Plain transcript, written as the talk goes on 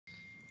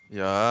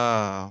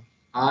Yeah.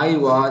 I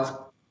was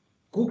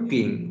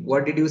cooking.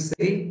 What did you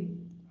say?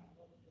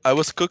 I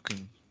was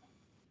cooking.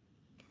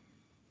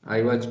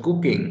 I was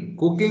cooking.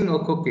 Cooking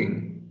or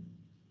cooking?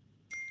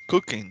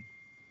 Cooking.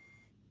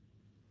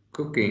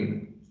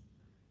 Cooking.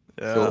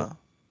 So Yeah.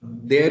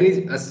 there is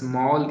a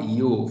small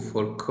U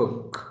for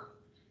cook.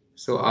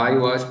 So I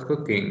was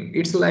cooking.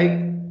 It's like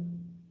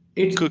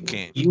it's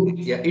Cooking. you.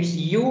 Yeah, it's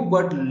you,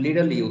 but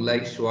little you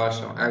like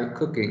Swasha. I'm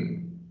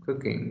cooking.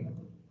 Cooking.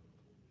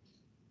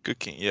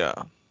 Cooking. Yeah.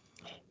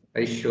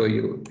 I show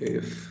you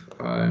if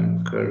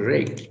I'm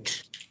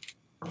correct.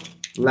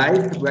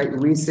 Like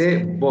we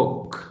say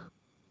book.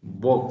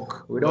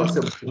 Book. We don't say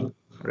Buck. book,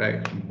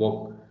 right?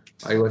 Book.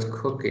 I was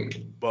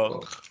cooking.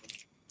 Book.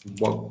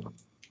 Buck. Book.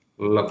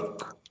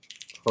 Look.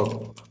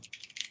 Cook.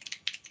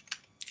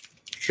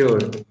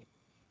 Should.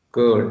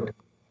 Could.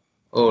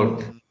 Ought.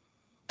 Mm, mm,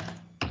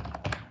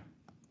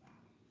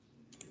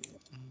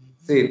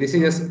 See, this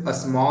is just a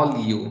small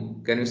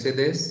u. Can you say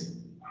this?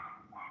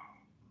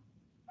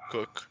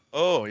 Cook.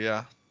 Oh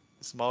yeah.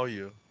 Small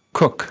you.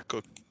 Cook.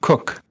 Cook.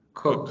 Cook.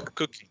 Cook. Cook.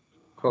 Cooking.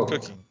 Cook.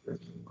 Cooking.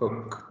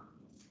 Cook.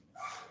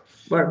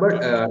 But Cooking.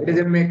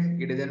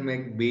 it doesn't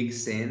make big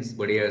sense.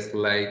 But yes,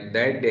 like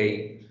that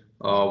day,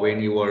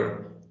 when you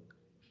were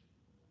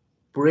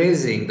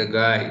praising the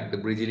guy, the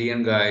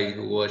Brazilian guy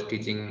who was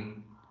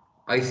teaching,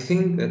 I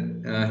think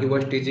that he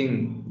was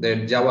teaching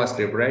the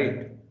JavaScript,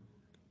 right?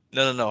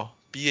 No, no, no.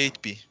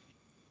 PHP.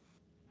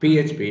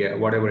 PHP, yeah,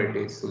 whatever it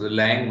is. So the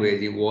language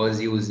he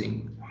was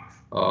using.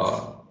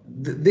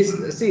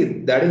 This see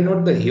that is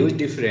not the huge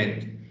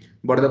difference,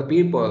 but the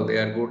people they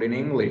are good in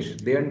English.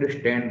 They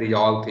understand the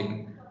all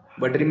thing.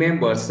 But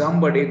remember,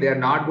 somebody they are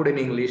not good in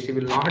English. He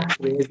will not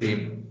praise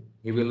him.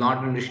 He will not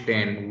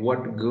understand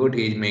what good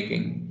he is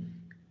making,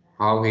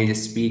 how he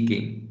is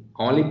speaking.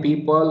 Only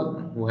people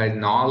who has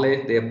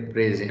knowledge they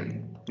praise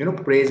him. You know,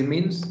 praise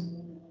means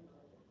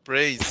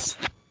Praise.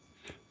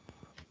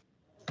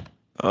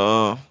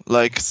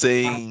 Like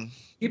saying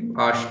keep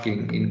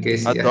asking in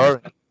case he has.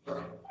 adoring.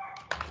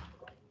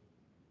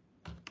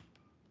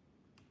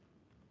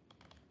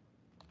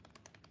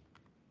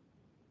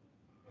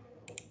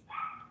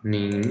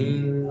 Ning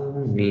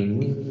ning ning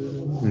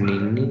ning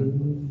ning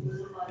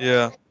ning.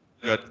 Yeah.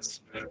 Got it.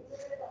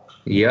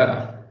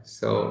 Yeah.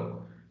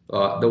 So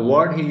the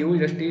word he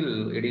used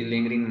still it is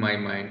lingering in my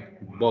mind.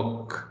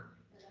 Book,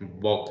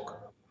 book.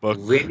 Buck.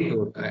 Very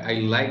good. I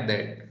like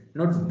that.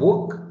 Not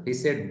book. He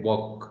said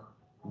book.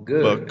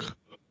 Good. Buck.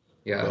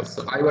 Yeah.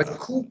 So Buck. I was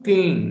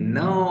cooking.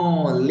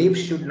 No, lips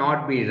should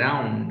not be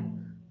round.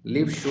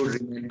 Lips should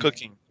remain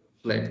Cooking.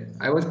 flat.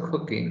 I was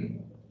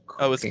cooking.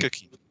 I was Cooking.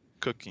 cooking.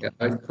 Yeah, Cooking.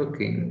 I was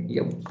cooking.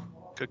 Yep.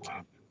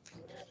 Cooking.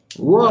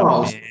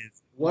 Wow. Amazing.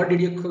 What did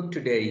you cook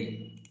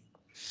today?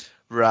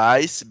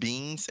 Rice,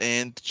 beans,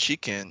 and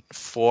chicken.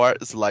 4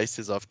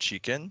 slices of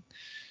chicken.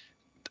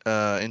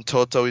 In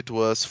total, it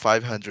was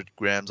 500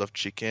 grams of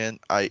chicken.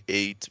 I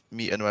ate,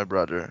 me and my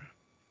brother.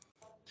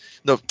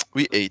 No,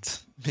 we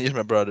ate. Me and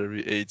my brother,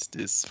 we ate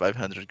this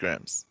 500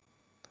 grams.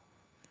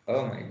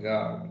 Oh my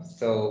God.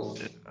 So,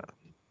 Yeah,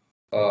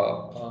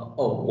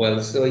 oh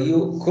well, so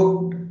you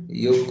cooked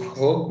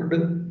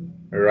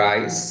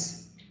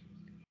rice.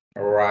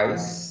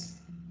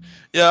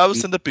 yeah, I will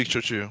send a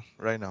picture to you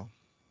right now.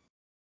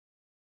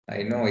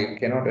 I know you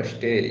cannot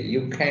stay.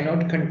 You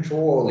cannot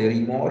control your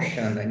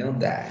emotion. I know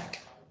that.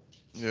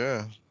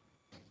 Yeah.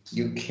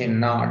 You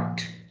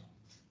cannot.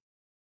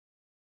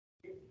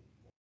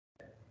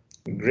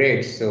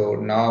 Great. So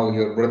now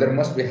your brother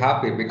must be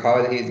happy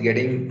because he's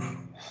getting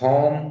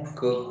home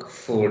cooked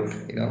food,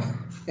 you know.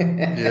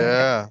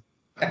 Yeah.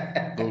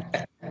 Look,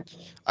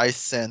 I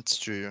sent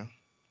to you.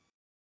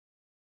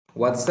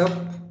 What's up?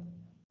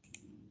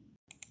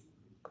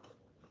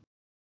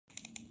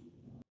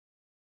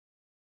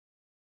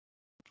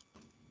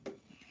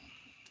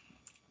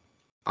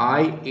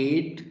 I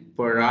ate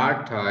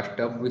paratha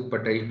stuffed with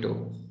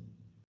potato.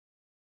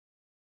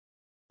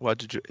 What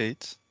did you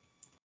eat?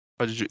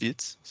 What did you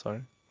eat?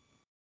 Sorry.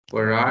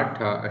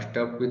 Paratha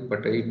stuffed with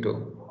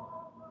potato.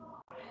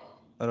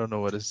 I don't know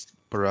what is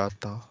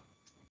paratha.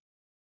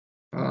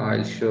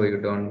 I'll show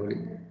you, don't worry.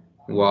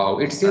 Wow,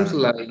 it Uh, seems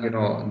like,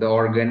 the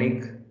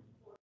organic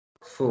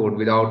food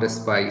without a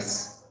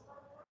spice.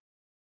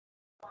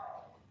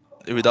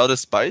 Without a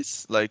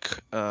spice? Like,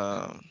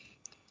 how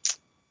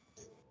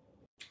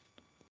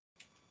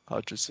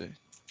to say?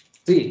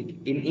 See,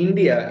 in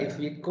India, if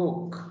we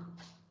cook,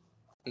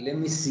 let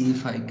me see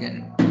if I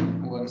can.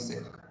 One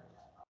sec.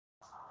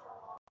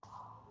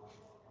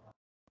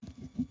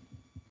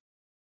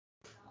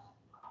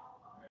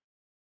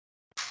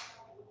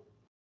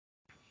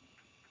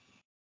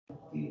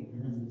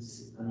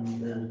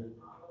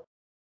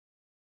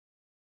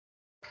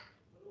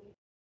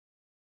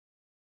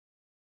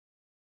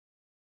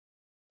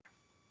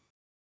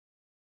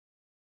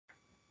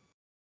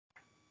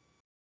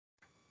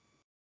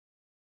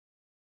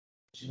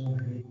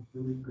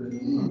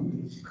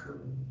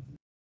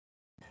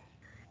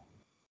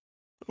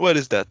 What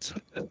is that?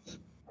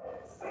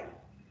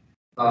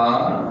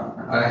 I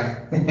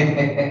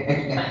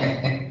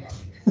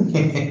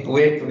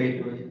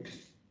Wait.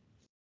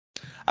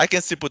 I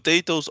can see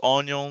potatoes,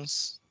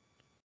 onions.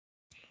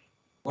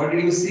 What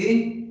did you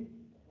see?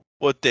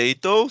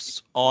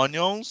 Potatoes,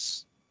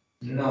 onions,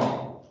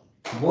 No.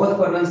 Both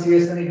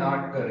pronunciation is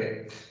not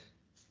correct.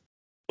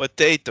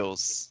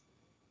 potatoes,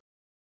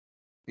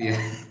 Yeah.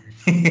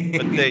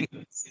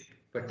 potatoes,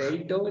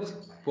 Potatoes,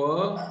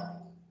 per,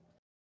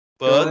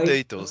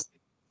 potatoes,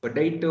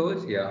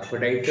 potatoes, yeah,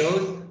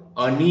 potatoes,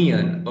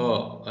 onion,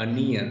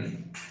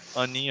 onion.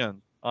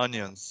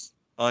 onions,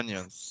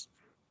 onions.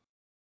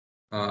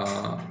 Uh,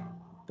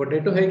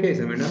 potato है क्या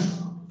इसमें madam?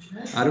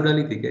 आलू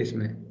डाली थी क्या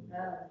इसमें?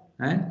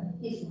 हैं?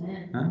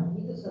 हाँ?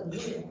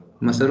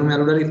 मशरूम में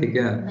आलू डाली थी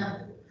क्या?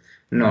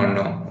 No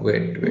no,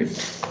 wait.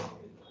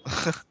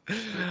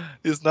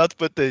 It's not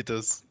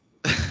potatoes.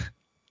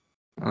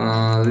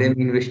 Let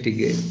me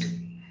investigate.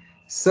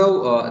 So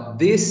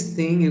this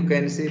thing you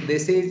can see.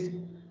 This is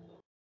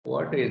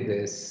what is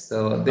this?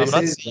 So I'm this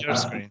not is seeing your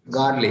screen.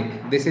 garlic.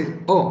 This is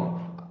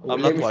I'm let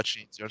not me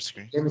watching your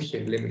screen. let me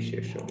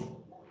share. Show you.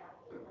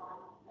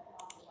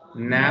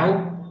 Now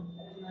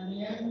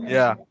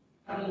Yeah.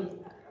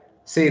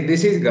 see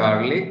this is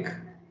garlic.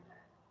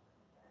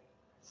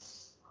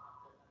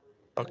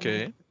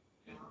 Okay.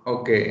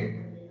 Okay,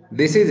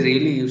 this is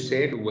really you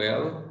said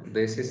well.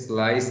 This is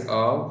slice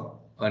of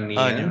onion,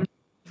 Onion.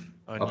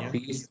 a Onion.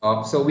 piece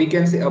of. So we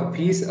can say a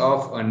piece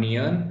of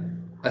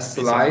onion, Piece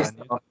of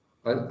onion.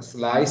 a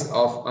slice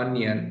of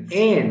onion,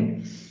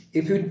 and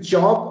if you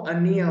chop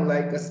onion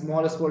like a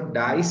small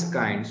dice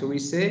kind, so we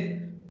say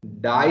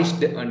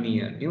diced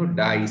onion. You know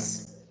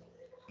dice.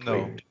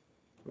 No.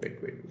 Wait,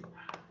 wait.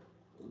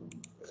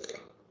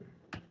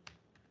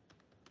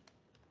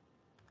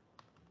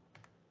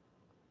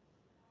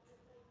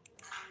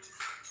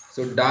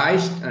 So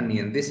diced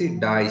onion. This is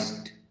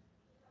diced.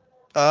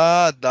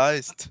 Ah,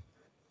 diced.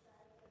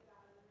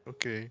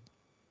 Okay.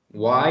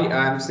 Why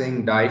I'm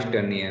saying diced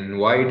onion?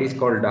 Why it is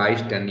called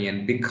diced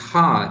onion?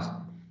 Because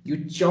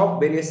you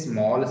chop very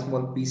small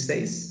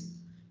pieces,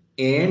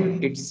 and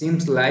Mm-hmm. it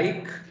seems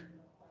like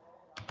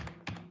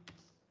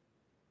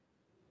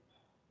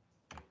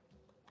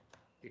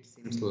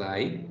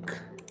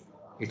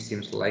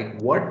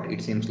what?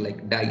 It seems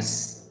like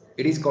dice.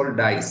 It is called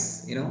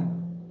dice. You know?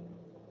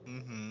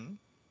 Mm-hmm.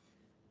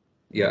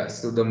 Yeah.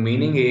 So the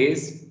meaning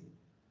is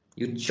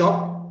you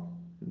chop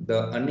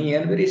the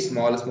onion very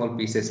small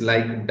pieces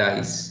like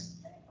dice.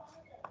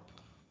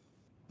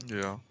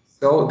 Yeah.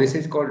 So this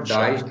is called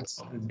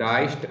Chopped.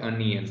 diced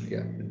onion.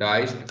 Yeah,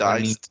 diced onion.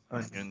 Diced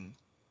onion.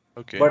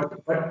 Okay.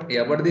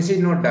 But this is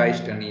not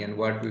diced onion.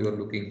 What we were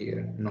looking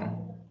here.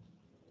 No,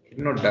 it's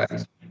not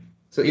diced.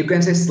 So you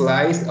can say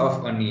slice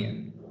of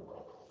onion.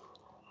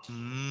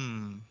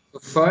 Mm. So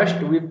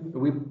first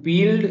we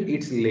peeled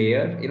its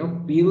layer. You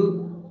know,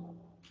 peel.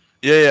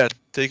 Yeah.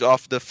 Take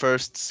off the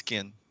first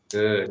skin.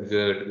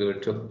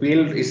 Good. So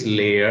peeled its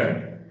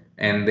layer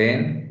and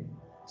then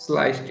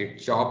sliced it,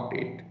 chopped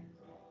it,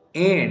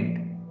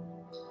 and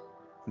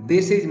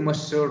this is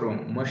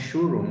mushroom.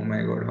 Mushroom. Oh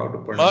my God, how to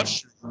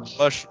pronounce? Mushroom.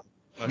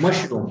 Mushroom.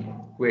 Mushroom.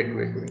 Mushroom.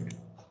 Wait.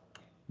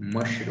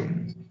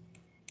 Mushroom.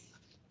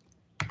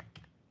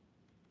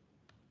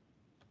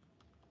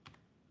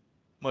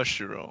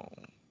 Mushroom.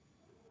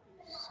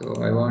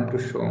 So I want to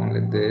show only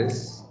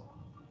this.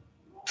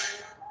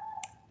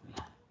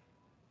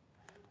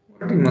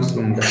 What is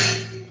mushroom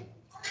guys?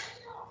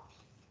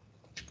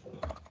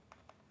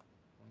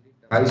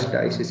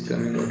 Dice is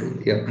coming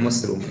out. Yeah,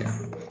 mushroom. Yeah.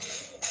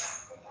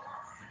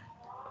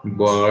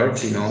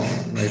 But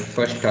my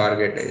first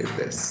target is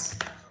this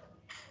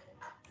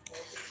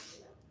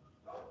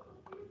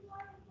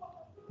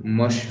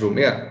mushroom.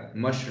 Yeah,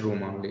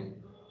 mushroom only.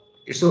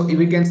 So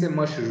we can say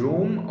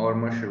mushroom or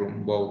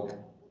mushroom both.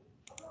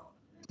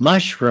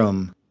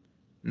 Mushroom.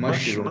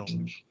 Mushroom.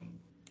 Mushroom.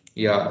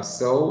 Yeah.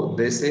 So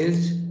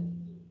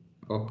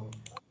oh,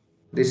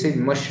 this is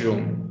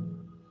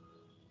mushroom.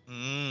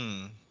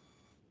 Mm.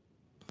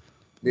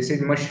 This is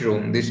And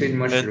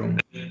mushroom.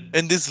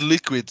 and this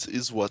liquid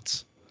is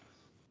what?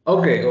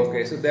 Okay.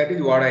 So that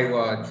is what I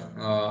watch.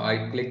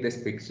 I click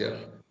this picture.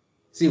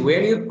 See,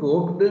 when you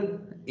cooked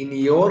in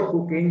your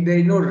cooking, there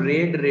is no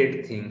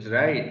red things,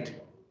 right?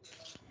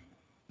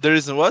 There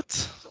is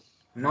what?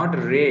 Not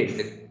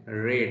red,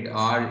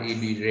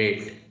 R-E-D,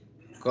 red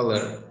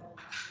color.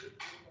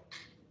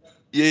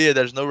 Yeah.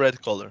 There's no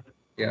red color.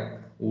 Yeah.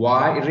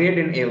 Why red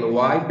and yellow?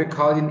 Why?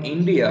 Because in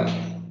India,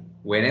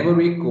 whenever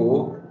we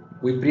cook,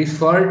 we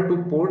prefer to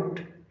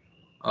put.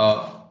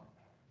 Oh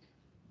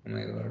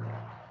my God.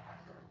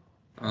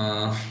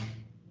 Uh,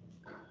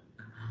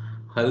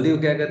 हल्दी को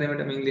क्या कहते हैं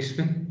madam English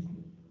में?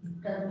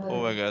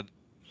 Oh my god.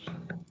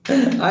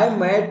 I'm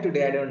mad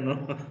today. I don't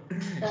know.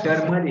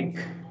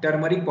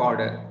 Turmeric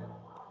powder.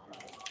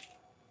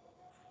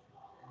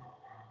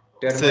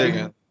 Say Turmeric,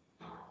 again.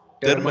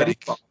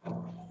 turmeric. Turmeric.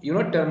 You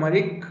know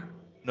turmeric?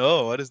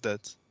 No, what is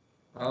that?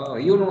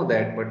 You know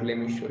that, but let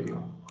me show you.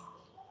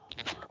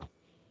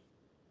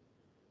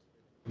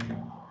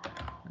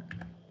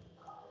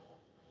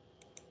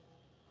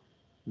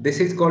 This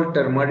is called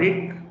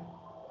turmeric.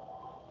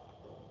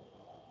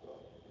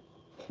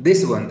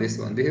 This is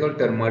called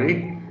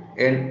turmeric,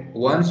 and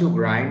once you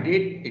grind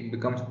it, it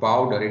becomes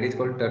powder. It is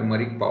called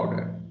turmeric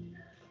powder.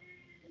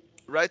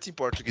 Write in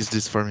Portuguese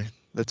this for me.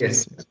 Let me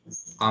Yes,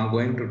 see. I'm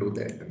going to do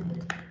that.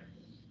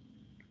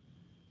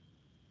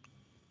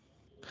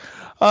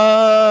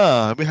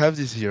 Ah, we have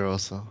this here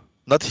also.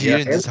 Not Yeah, here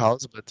in this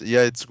house, but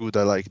yeah, it's good.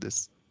 I like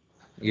this.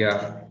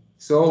 yeah.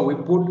 So we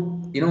put,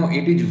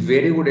 it is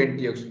very good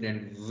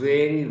antioxidant,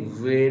 very,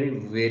 very,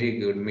 very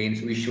good.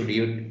 Means we should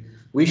eat,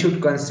 we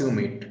should consume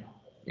it.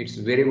 It's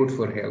very good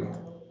for health.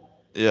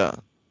 Yeah.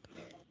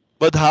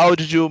 But how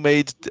did you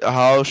made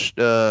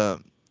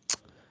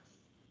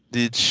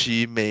did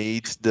she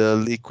made the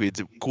liquid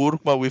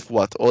kurkuma with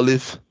what?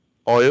 Olive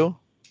oil?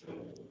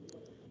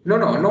 No,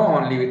 no, no,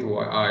 only with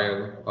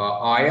oil.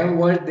 Oil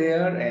was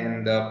there,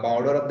 and the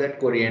powder of that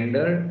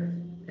coriander,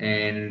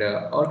 and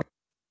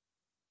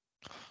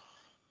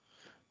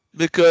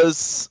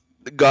Because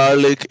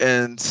garlic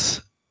and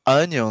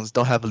onions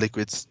don't have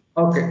liquids.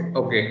 okay,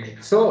 okay.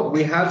 So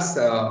we have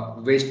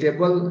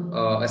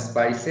vegetable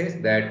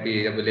spices that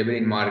is available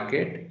in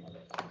market.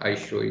 I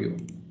show you.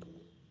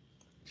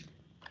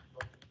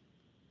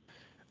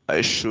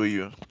 I show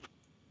you.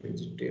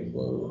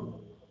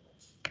 Vegetable.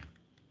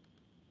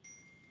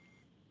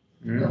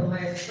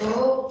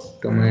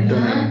 Tomato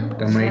नहीं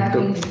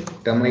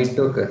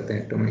tomato कहते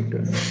हैं tomato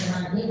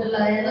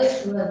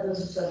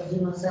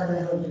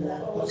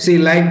see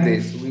like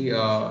this we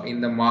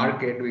in the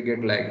market we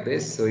get like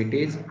this, so it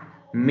is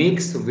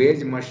mixed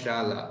veg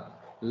masala.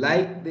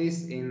 Like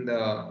this in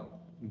the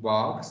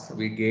box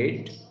we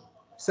get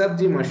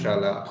sabji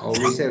masala, or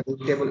we say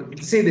vegetable.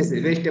 See, this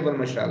is vegetable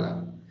masala.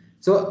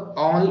 So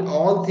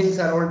all things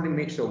are already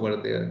mixed over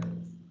there.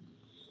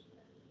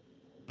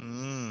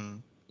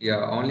 Mm,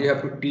 Yeah, only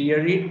have to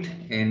tear it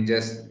and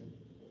just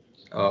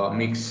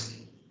mix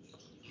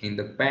in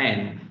the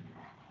pan.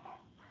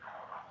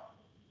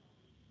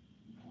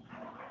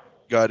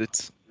 got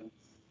it.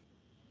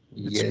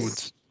 It's good.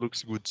 Yes.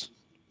 Looks good.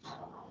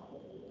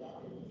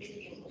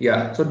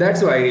 Yeah, so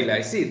that's why I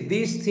realized. See,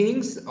 these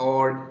things,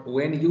 or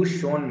when you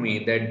shown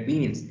me that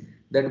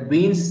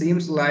beans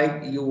seems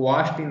like you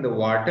washed in the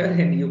water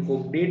and you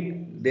cooked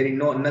it. There is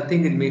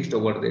nothing is mixed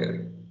over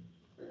there.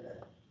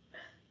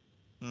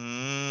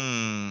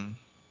 Mm,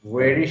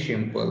 Very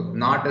simple,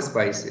 not a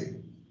spicy.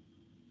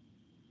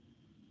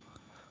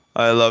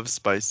 I love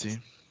spicy.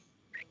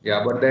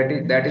 Yeah, but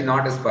that is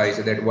not a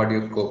spicy. That what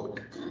you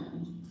cooked.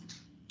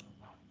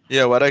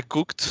 Yeah, what I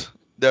cooked,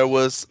 there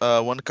was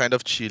one kind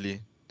of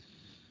chili,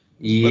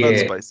 but not Yeah,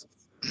 spicy.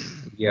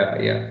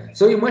 yeah.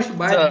 So you must It's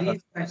buy a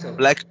these kinds of.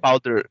 black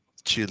powder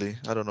chili.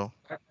 I don't know.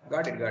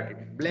 Got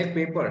it. Black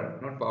pepper,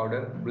 not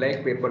powder.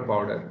 Black pepper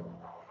powder.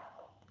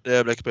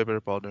 Yeah, black pepper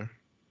powder.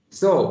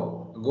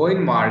 So go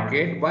in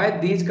market, buy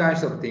these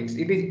kinds of things.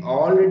 It is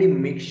already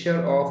mixture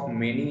of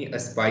many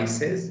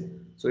spices.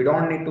 So you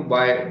don't need to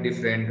buy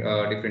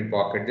different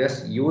pocket.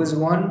 Just use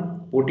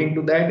one, put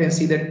into that, and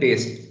see the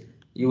taste.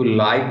 You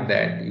like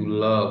that. You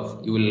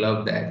will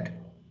love that.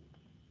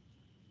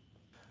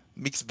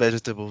 Mixed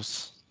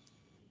vegetables.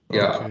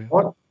 Yeah, Okay.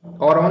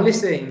 or only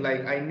saying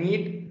like I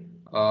need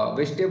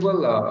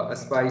vegetable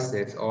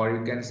spices, or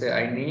you can say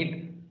I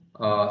need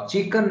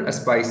chicken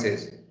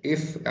spices.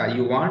 If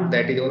you want,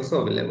 that is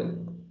also available.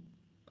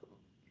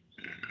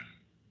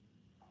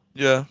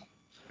 Yeah.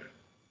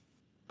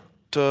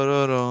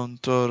 Ta-da-dum,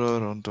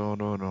 ta-da-dum,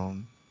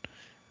 ta-da-dum.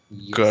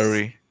 Yes.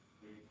 Curry.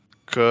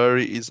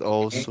 Curry is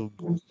also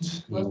good.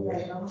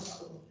 Yeah,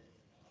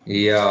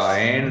 yeah,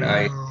 and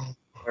I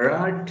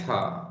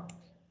paratha,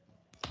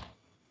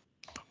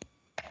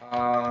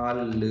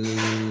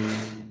 aloo.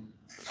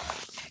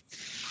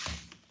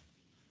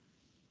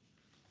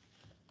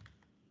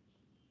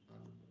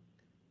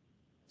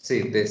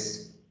 See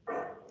this,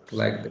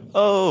 like this.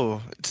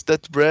 Oh, it's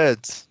that bread.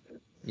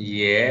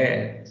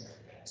 Yeah.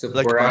 So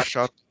Like mashed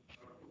up.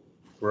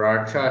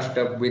 paratha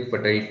stuffed with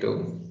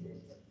potato.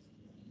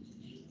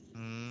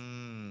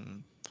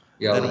 Mm.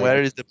 Yeah, And like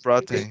where is the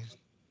protein?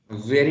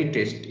 very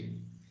tasty.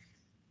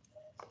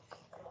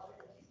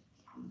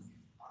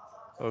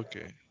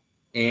 Okay.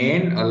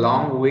 And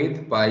along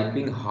with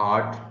piping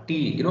hot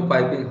tea. You know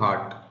piping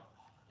hot.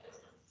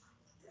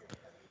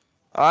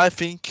 I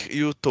think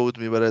you told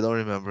me, but I don't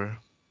remember.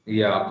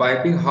 Yeah,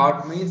 piping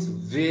hot means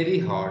very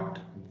hot,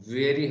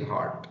 very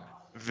hot.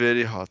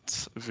 Very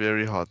hot.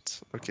 Very hot.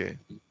 Okay.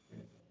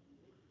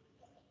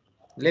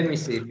 Let me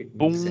see if it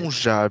makes sense.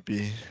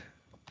 Punjabi.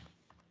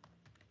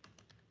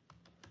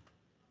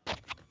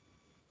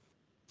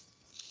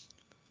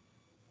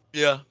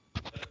 Yeah.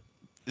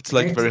 It's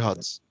like Makes very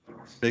sense. hot.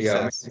 Makes Yeah,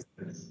 sense. makes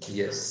sense.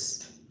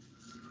 Yes.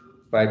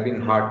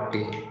 Piping hot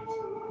tea.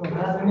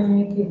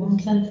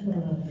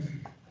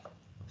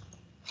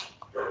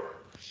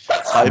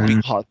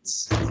 Piping Mm. hot.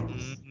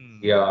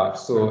 Mm. Yeah,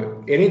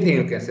 so anything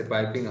you can say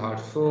piping hot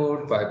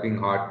food, piping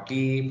hot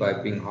tea,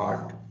 piping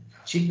hot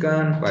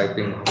chicken,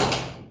 piping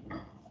hot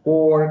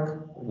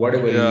pork,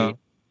 whatever you Yeah. need.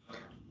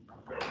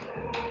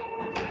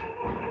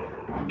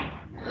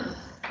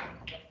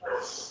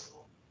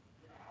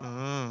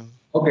 Mm.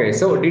 Okay,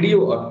 so did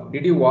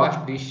you wash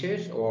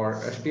dishes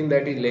or still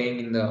that is laying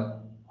in the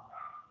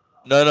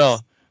No, no.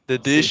 The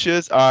sink?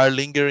 dishes are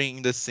lingering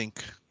in the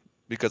sink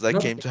because I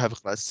Not came to have a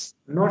class.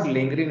 not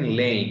lingering,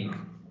 laying.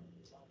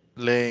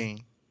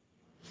 Laying.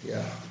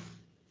 Yeah,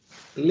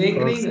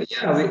 Oh. lingering.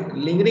 Yeah,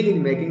 lingering is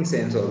making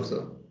sense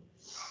also.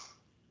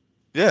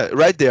 Yeah,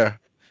 right there.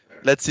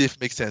 Let's see if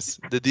it makes sense.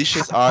 The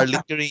dishes are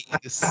lingering in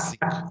the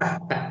sink.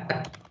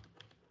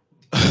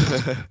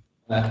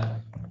 Uh,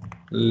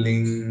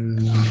 ling,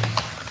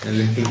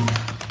 ling,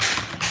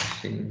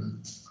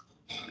 ling.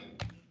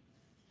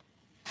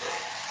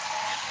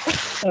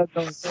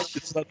 No,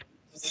 it's not.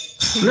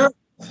 No,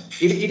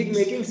 it is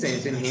making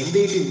sense. In Hindi,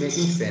 it is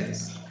making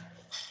sense.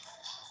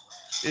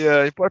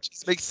 Yeah, in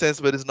Portuguese makes sense,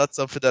 but it's not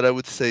something that I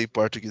would say in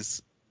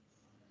Portuguese.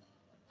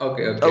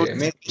 Okay, I would okay,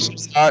 say maybe.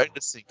 dishes are in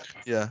the sink.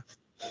 Yeah.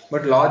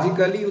 But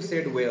logically, you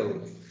said well.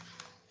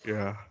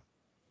 Yeah.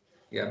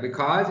 Yeah,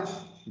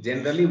 because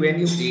generally when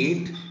you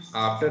eat,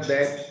 after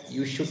that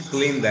you should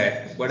clean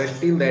that, but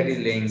still that is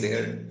laying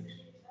there.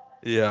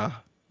 Yeah.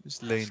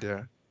 Just laying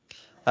there.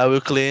 I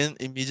will clean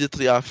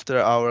immediately after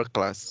our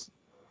class.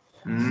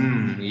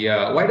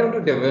 Yeah. Why don't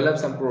you develop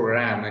some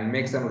program and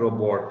make some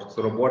robot?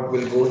 So robot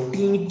will go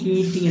tee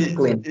tee tee and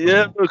clean for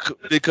Yeah, you. look,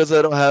 because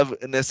I don't have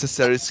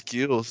necessary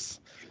skills.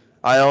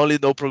 I only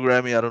know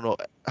programming. I don't know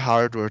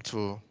hardware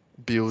to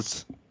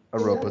build a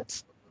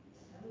robot.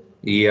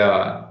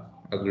 Yeah,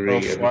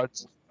 agree.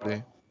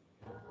 Unfortunately,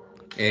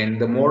 And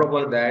the as more it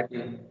over would that,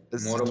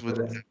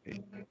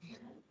 be.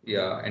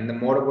 yeah, and the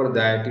more over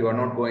that, you are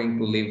not going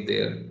to live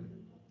there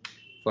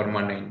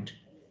permanent.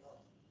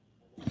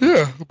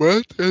 Yeah,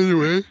 but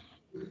anyway,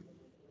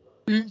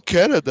 in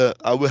Canada,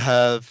 I will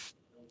have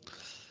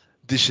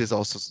dishes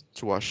also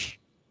to wash.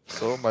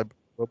 So my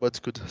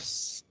robot could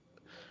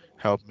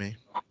help me.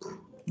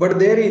 But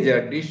there is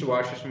a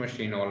dishwasher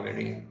machine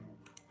already.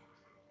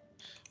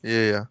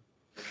 Yeah, yeah,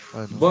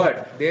 I know.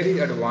 But there is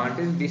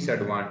advantage,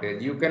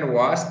 disadvantage. You can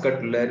wash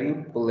cutlery,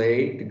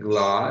 plate,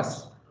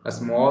 glass, a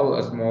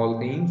small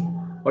things,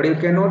 but you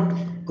cannot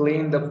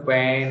clean the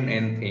pan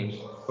and things.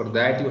 For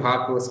that you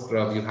have to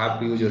scrub. You have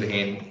to use your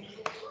hand.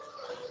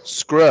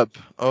 Scrub.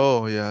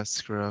 Oh yeah,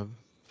 scrub.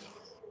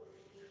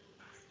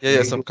 Yeah, You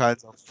yeah, need some to.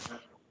 kinds of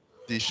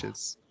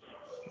dishes.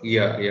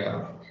 Yeah,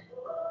 yeah.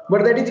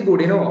 But that is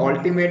good.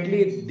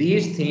 Ultimately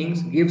these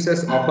things gives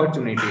us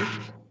opportunity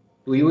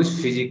to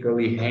use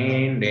physically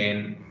hand,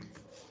 and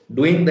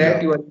doing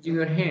that Yeah. you are using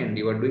your hand.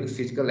 You are doing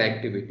physical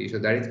activity. So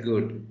that is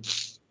good.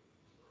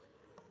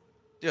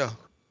 Yeah.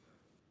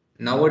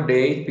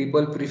 Nowadays,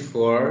 people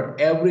prefer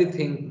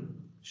everything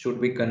should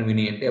be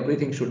convenient,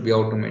 everything should be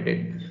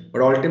automated.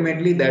 But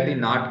ultimately, that is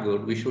not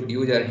good. We should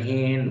use our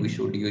hand, we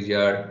should use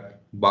our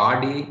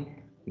body.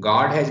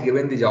 God has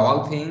given these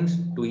all things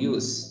to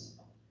use.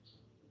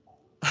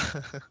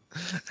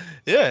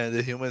 Yeah,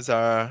 the humans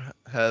are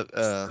have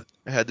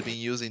had been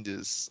using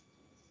this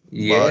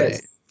body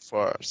Yes.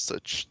 for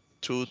such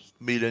 2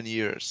 million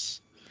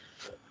years.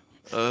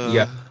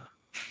 Yeah, Uh,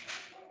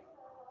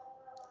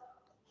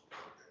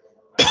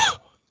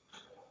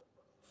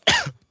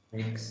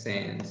 makes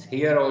sense.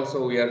 Here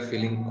also we are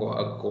feeling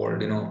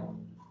cold.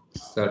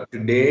 So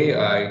today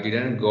I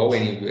didn't go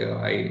anywhere.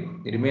 I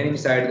remain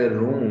inside the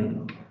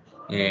room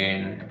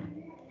and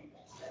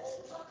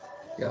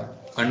yeah,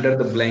 under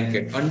the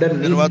blanket,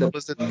 and underneath what the.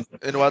 was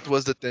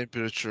the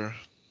temperature?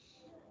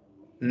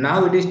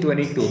 Now it is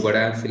 22, but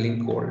I am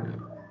feeling cold.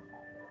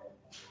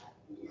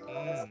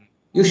 Mm,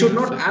 You should I'm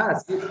not feeling.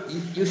 ask.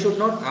 You should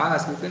not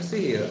ask. You can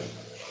see here.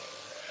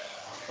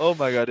 Oh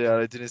my God! Yeah,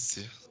 I didn't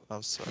see.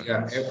 I'm sorry.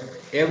 Yeah,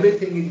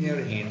 everything is in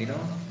your hand.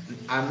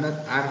 I'm not.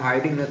 I'm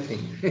hiding nothing.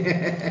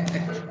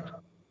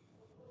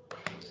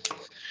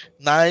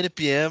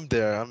 9 p.m.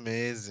 there.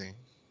 Amazing.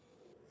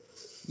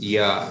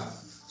 Yeah.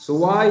 So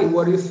why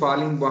were you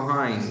falling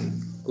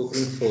behind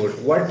cooking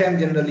food? What time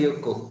generally you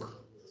cook?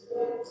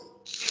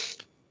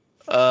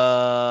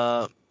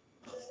 Uh,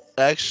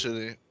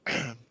 Actually,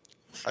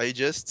 I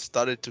just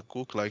started to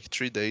cook like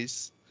 3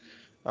 days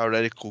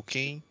already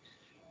cooking.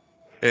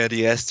 And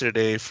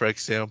yesterday, for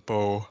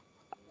example,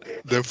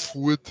 the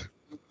food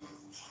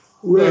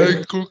I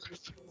Wait.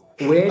 cooked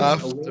when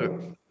after.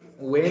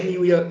 when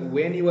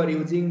when you are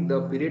using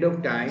the period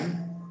of time,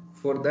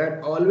 for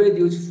that always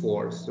use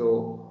for.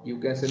 So you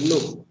can say,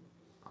 look,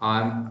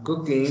 I'm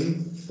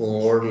cooking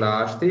for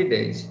last 3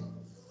 days,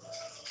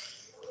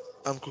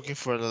 I'm cooking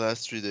for the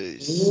last 3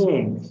 days.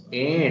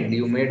 and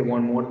you made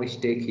one more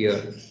mistake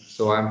here,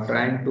 so I'm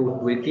trying to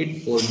tweak it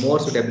for more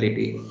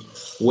suitability.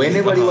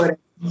 whenever you Uh-huh. are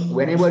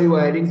whenever you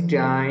are adding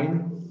time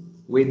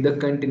with the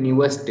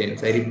continuous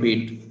tense, I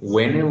repeat,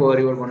 whenever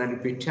you are going to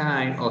repeat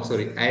time, or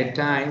sorry, add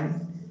time,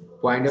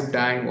 point of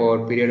time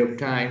or period of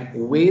time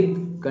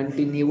with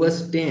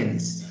continuous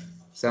tense,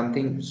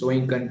 something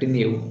showing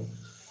continue,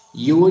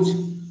 use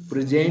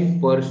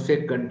present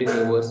perfect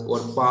continuous or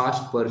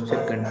past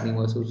perfect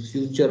continuous or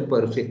future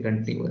perfect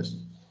continuous.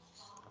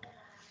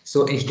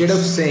 So instead of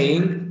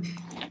saying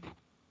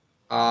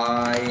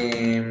I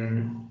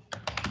am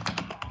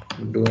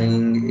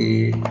doing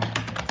it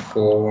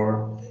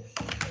for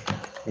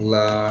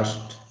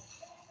last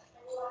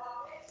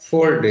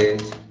 4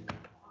 days.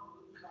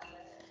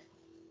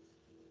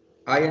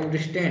 I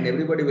understand,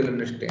 everybody will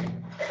understand.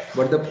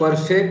 But the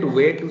perfect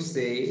way to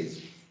say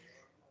is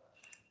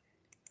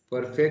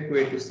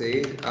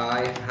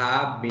I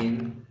have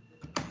been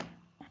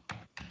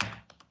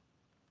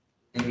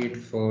doing it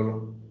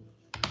for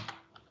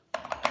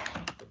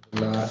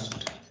the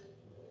last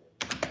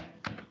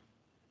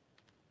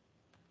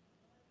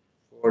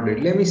 4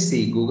 days. Let me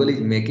see, Google is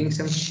making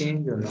some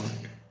change or not.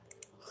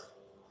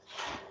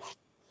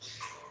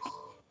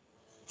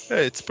 Yeah,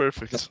 it's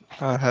perfect.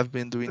 I have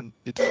been doing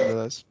it for the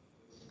last.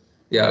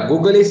 Yeah,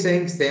 Google is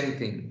saying same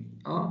thing.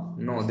 Oh,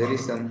 no, there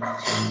is some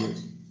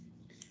changes.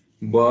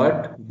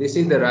 But this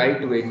is the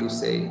right way to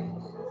say.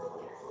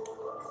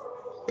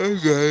 Hey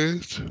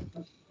guys.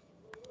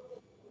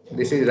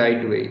 This is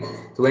right way.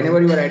 So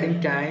whenever you are adding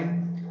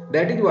time,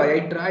 that is why I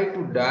try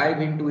to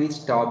dive into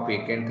each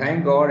topic. And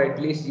thank God, at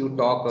least you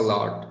talk a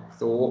lot.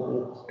 So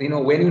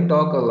when you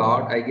talk a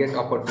lot, I get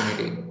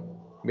opportunity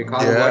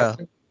because Yeah.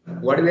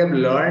 what we have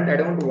learned, I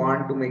don't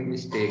want to make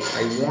mistake.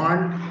 I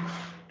want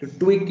to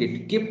tweak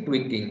it. Keep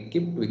tweaking.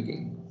 Keep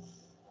tweaking.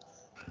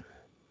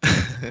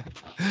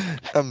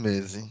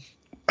 Amazing.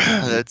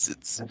 Ye- That's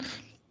it.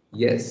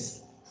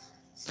 Yes.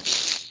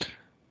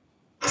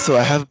 So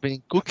I have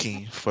been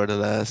cooking for the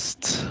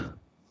last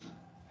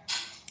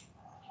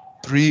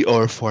 3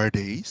 or 4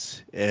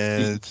 days,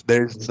 and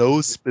there's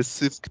no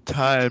specific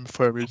time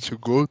for me to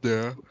go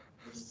there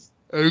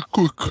and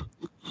cook.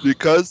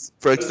 Because,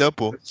 for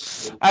example,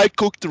 I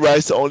cooked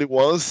rice only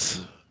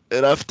once,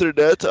 and after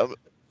that, I'm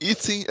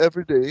eating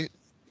every day.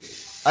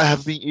 I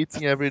have been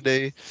eating every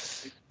day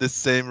the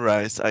same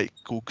rice I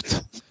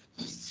cooked,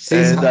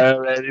 Since and I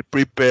already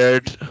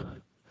prepared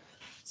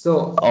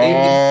so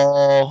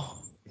all.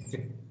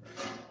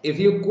 if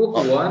you cook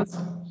all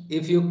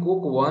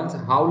once,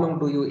 how long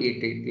do you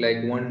eat it?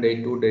 Like 1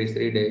 day, 2 days,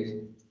 3 days?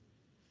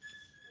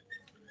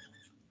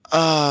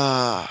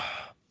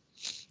 ah,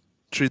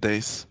 3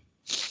 days.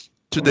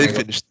 Oh Today my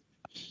God. finished.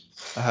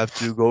 I have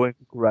to go and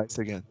cook rice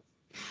again.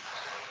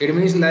 It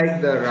means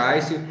like the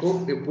rice you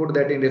cook, you put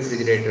that in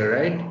refrigerator,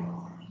 right?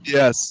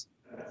 Yes.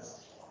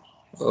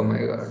 Oh my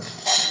God.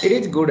 It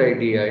is good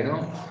idea.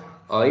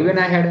 Even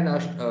I had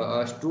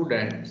a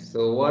student.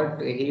 So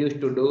what he used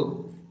to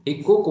do,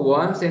 he cook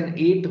once and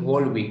eat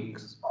whole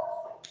weeks.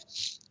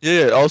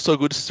 Yeah, also a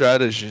good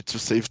strategy to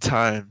save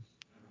time.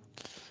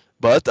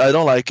 But I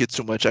don't like it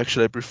too much.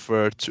 Actually, I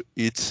prefer to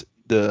eat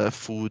the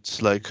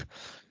foods like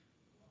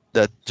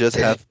that just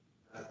Fresh. have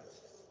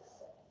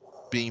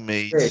been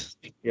made. Fresh.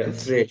 Yeah,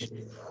 It's fresh.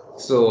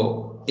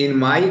 So in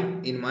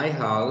my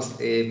house,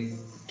 if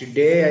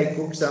today I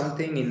cook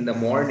something in the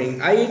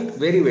morning, I eat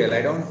very well.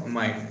 I don't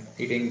mind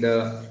eating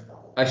the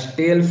a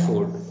stale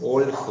food,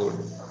 old food.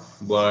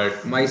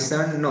 But my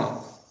son,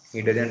 no,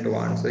 he doesn't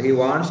want. So he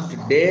wants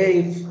today.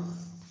 If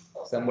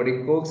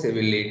somebody cooks, he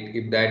will eat.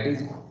 If that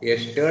is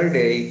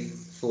yesterday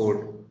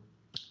food,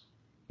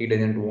 he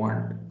doesn't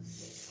want.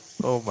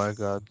 oh my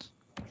God.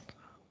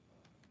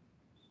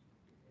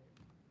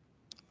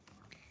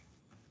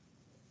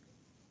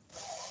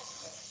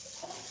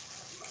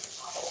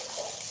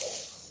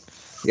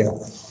 Yeah.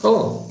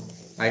 Oh,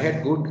 I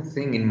had good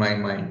thing in my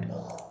mind.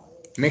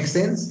 Makes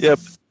sense? Yep.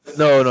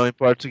 No, no. In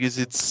Portuguese,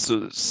 it's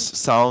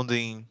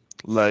sounding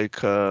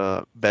like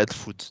bad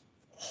food.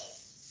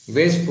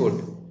 Waste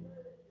food.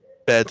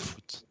 Bad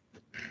food.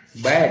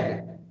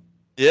 Bad.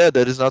 Yeah,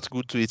 that is not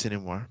good to eat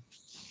anymore.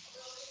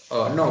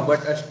 No, but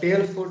a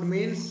stale food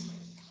means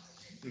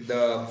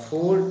the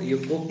food you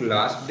cooked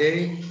last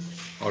day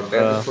or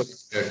day Uh, before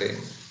yesterday.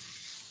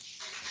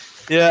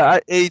 yeah,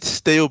 I ate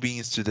stale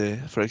beans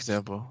today, for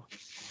example.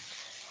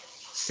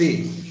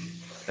 See,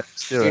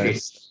 Stale it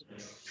is. rice.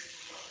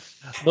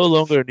 No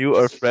longer new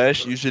or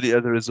fresh, usually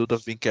as a result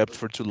of being kept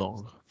for too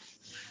long.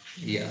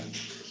 Yeah,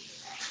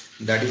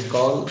 that is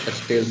called a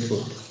stale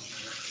food.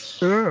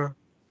 Yeah.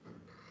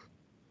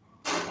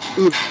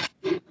 Ugh.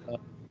 Uh,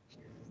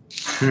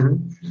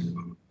 Mhm.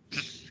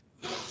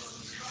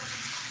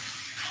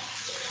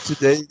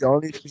 Today, the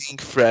only thing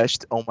fresh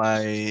on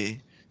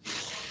my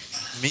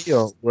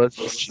meal was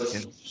the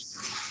chicken.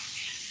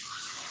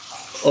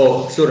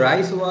 Oh, so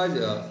rice was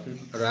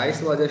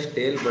a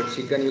stale, but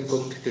chicken you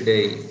cooked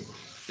today.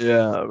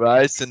 Yeah,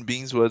 rice and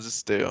beans was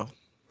stale.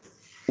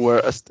 Were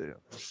a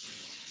stale.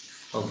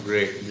 Oh,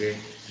 great, great.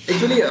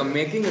 Actually,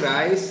 making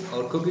rice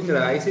or cooking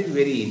rice is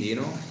very easy.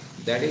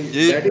 That is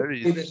Yeah, that is very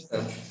really the easy.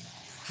 stuff.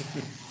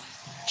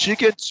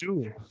 Chicken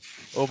too.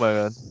 Oh my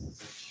god.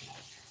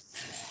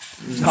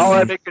 How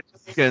I Mm. make a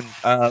chicken?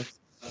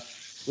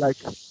 Like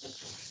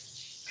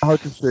how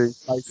to say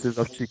slices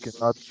of chicken,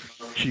 not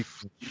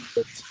chicken,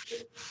 but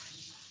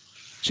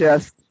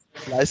chest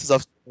slices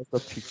of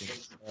chicken.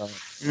 Uh,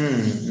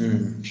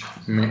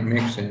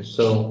 Makes sense.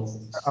 So,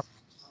 I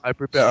I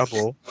prepare a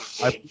bowl.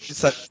 I put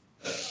inside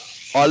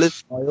olive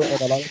oil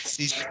and a lot of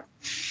seasoning.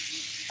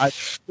 I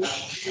put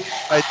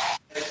inside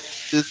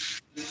this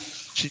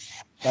chicken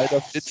inside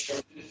of it.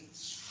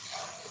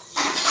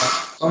 Uh,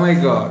 oh my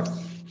God,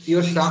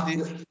 your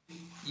sound,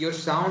 tasty. your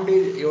sound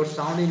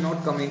is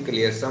not coming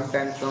clear.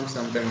 Sometimes comes,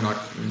 sometimes not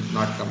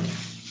coming.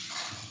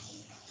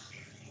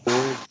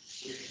 Oh,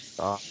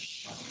 uh,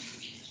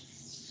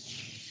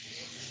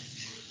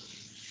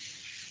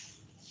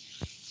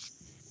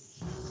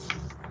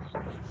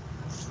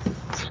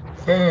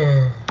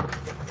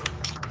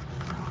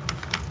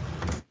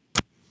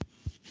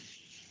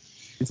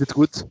 is it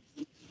good?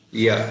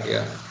 Yeah,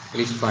 yeah.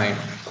 It's fine.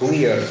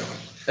 Clear.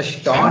 I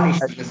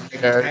Astonishing.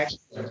 prepared.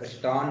 Spectacular.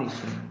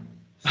 Astonishing.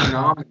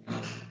 Phenomenal.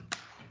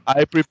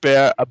 I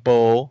prepare a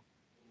bowl.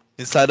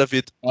 Inside of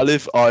it,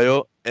 olive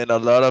oil and a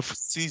lot of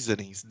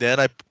seasonings. Then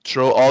I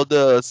throw all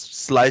the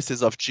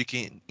slices of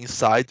chicken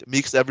inside,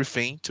 mix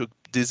everything to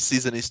these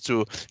seasonings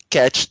to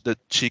catch the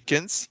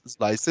chicken's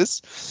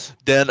slices.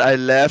 Then I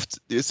left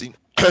this in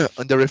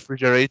on the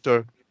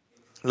refrigerator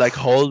like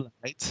whole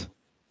night.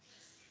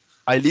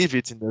 I leave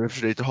it in the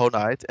refrigerator whole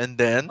night, and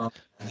then Oh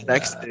the my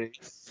next God. day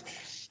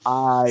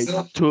I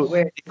So took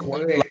wait, take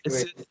one wait.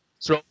 slice,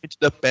 throw into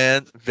the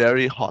pan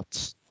very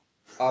hot.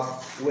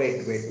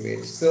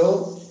 Wait.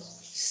 So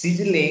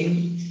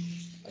sizzling,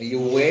 you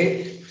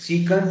wait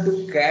chicken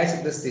to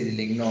catch the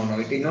sizzling. No, no,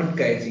 it is not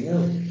catching.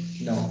 No,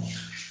 no.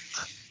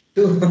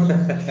 To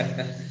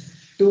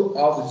to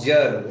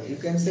observe. You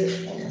can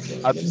say. Oh my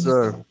God. Let me see.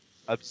 Observe,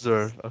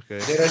 observe. Okay.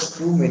 There are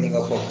two meaning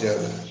of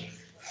observe.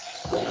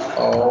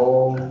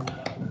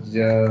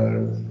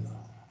 Observe.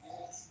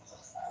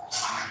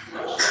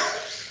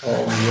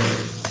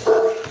 Observe.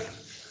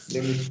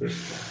 Let me check.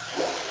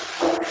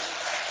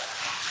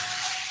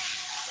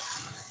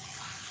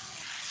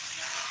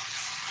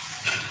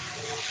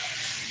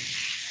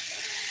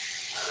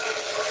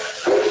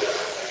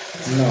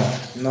 No,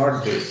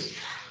 not this.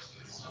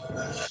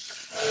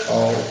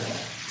 Oh,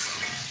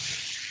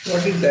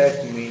 what is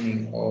that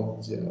meaning?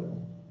 Observe.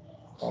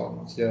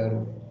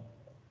 Observe.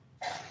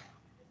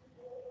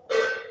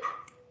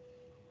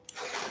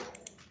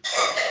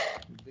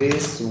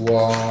 This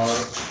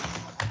was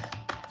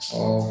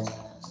of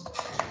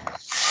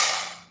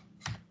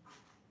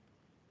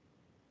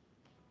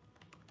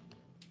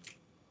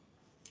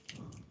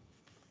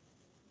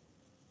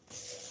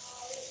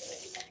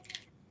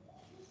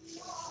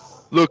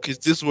Look,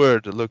 it's this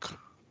word. Look,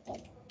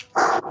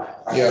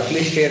 yeah.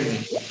 Please share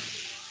me.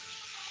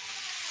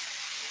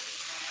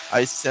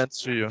 I sent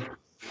to you.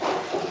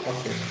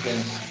 Okay,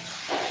 thanks.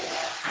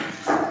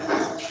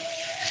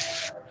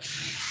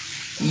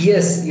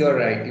 Yes, you're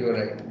right. You're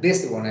right.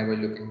 This one I was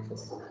looking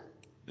for.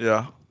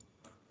 Yeah.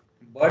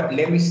 But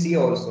let me see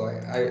also.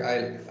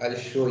 I'll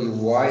show you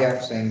why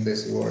I'm saying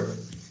this word.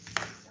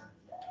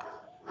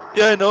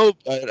 Yeah, I know.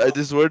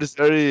 This word is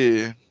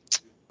very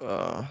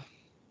uh,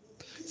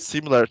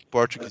 similar to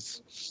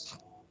Portuguese.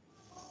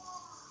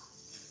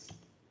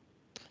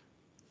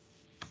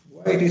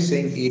 Why it is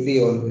saying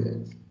ed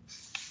always?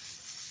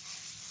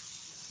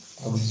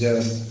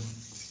 Observe.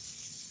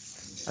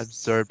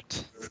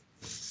 Observed.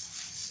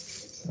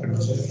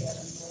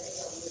 Observe.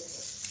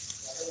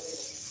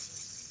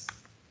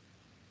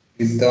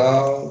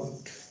 Without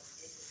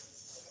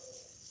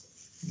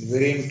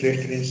very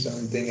interested in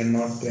something and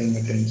not paying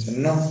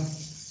attention. No,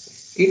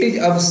 it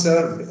is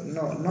absurd.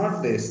 No,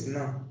 not this.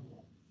 No.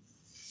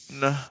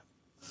 No,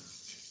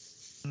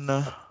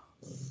 no,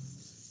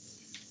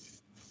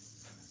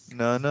 no,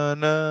 no,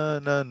 no,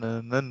 no,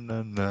 no, no,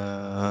 no,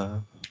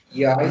 no.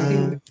 Yeah, I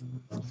think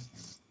Uh,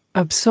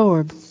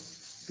 absorb,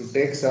 to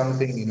take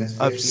something in,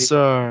 especially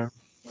Observe.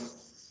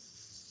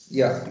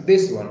 yeah,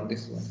 this one,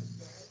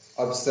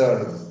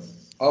 absurd,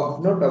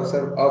 not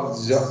absurd,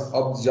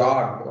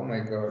 absorbed. Oh my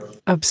God,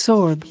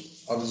 absorb,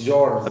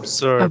 absorbed,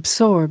 Absorb.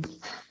 absorb,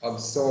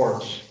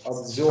 absorbed,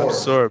 absorbed,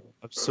 Absorb.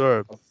 Absorb.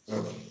 absorbed.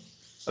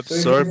 So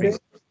it will say, Absorbing.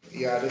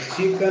 yeah, the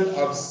chicken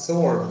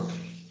absorbed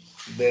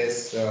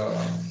this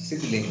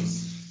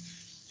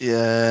seedlings,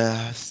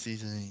 Yeah,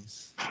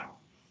 seasonings.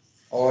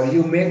 or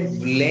you make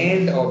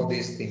blend of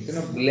these things.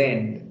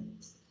 Blend.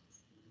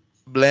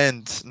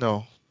 Blend.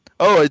 No.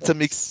 Oh, it's a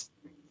mix.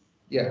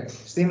 Yeah,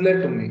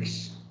 similar to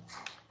mix.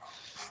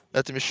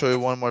 Let me show you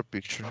one more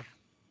picture.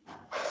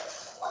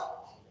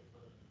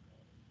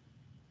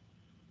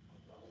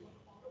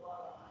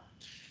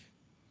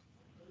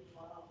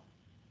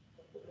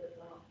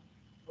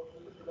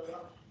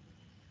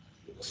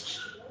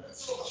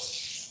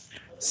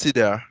 See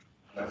there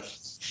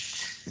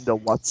in the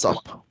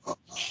WhatsApp.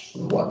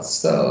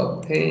 What's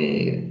up?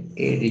 Hey,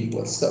 Eddie,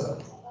 what's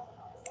up?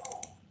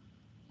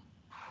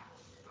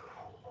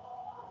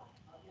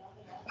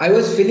 I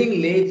was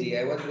feeling lazy.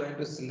 I was going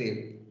to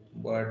sleep.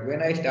 But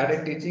when I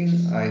started teaching,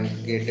 I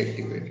get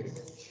activated.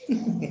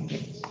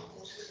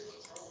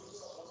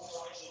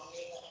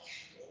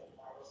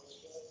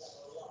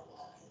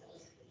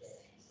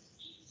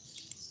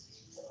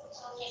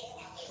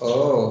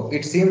 Oh,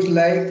 it seems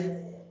like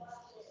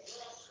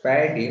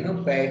Paddy,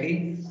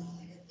 Paddy.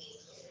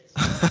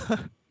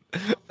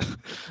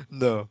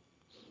 No.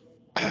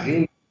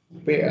 Really,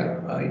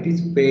 it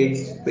is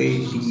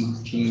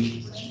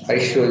Paddy. I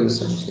show you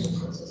something.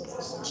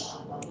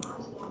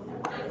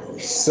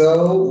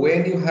 So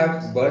when you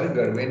have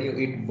burger, when you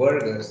eat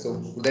burger, so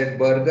that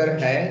burger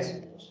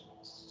has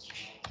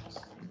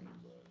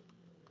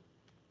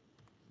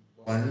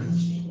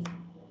Bun.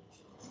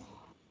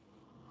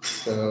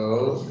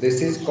 So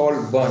this is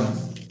called bun.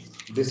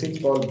 This is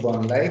called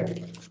bun.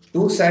 Like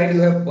two side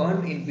you have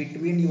bun, in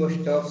between you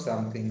have stuff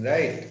something,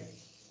 right?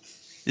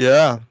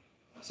 Yeah.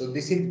 So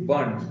this is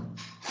bun.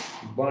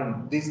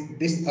 Bun.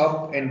 This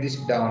up and this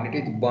down. It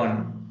is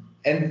bun.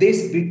 And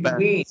this Pat.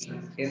 between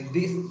and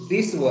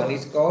this one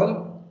is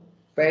called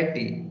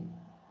patty.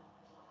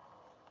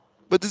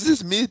 But this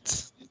is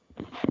meat.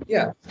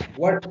 Yeah.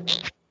 What?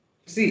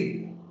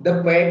 See,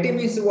 the patty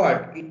means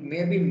what? It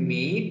may be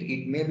meat,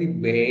 it may be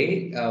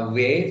veg,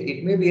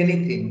 it may be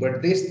anything,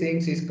 but this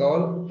things is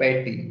called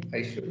patty.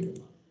 I show you.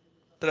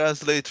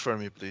 Translate for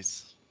me,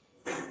 please.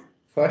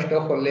 First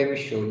of all, let me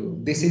show you.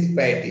 This is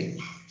patty.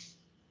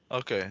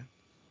 Okay.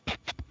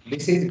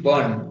 This is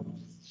bun.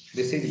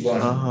 This is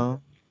bun. Uh-huh.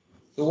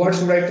 So what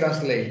should I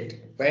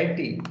translate?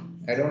 Patty.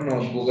 I don't know.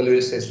 Google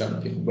will say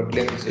something, but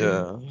let me say.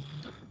 Yeah.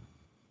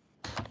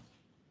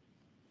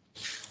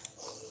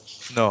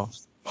 No.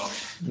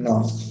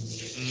 No.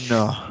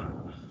 No.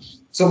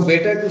 So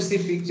better to see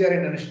picture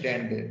and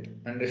understand it.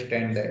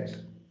 Understand that.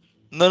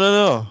 No, no,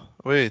 no.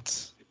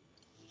 Wait.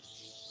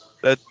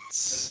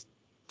 Let's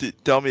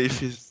tell me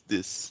if it's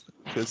this.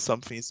 Because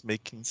something is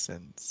making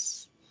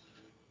sense.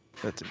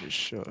 Let me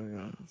show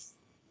you.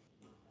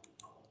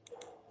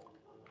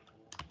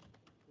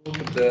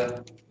 Put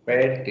the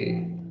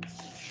patty.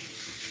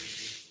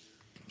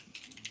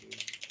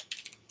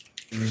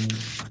 Hmm.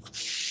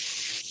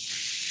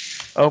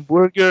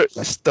 Hamburger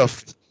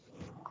stuffed.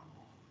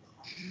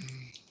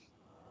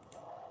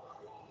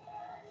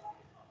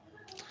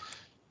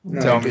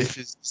 No, Tell it me is if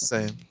it's the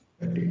same.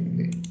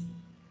 patty.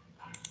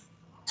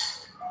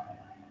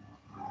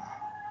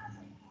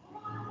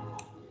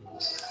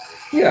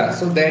 Yeah,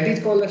 so that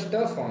is called a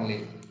stuff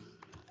only.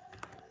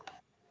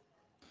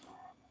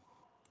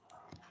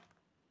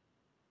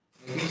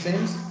 Making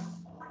sense?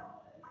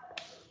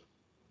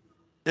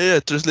 Yeah,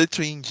 translate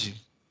to Hindi.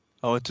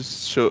 I want to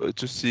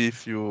see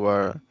if you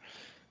are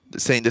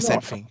saying the same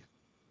No, thing.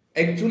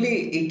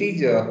 actually, it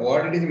is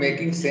what it is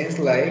making sense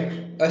like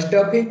a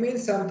stuffing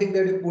means something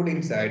that you put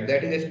inside.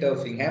 That is a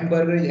stuffing.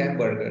 Hamburger is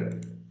hamburger.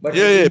 But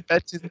Yeah, yeah, in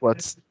patty is what?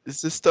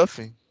 It's the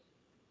stuffing.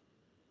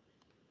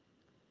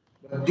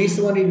 but this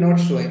one is not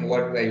showing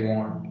what I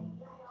want.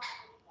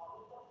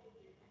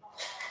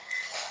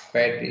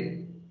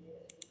 Patty.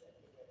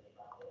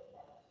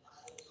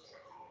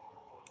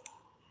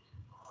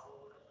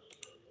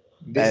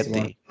 This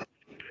one. Patty.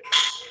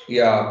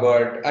 Yeah,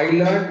 but I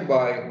learned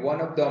by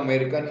one of the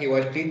American. He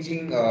was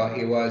teaching.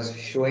 He was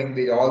showing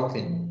the all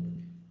thing.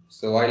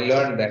 So I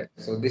learned that.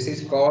 So this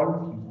is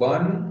called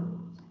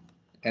bun,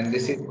 and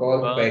this is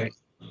called Bun. patty.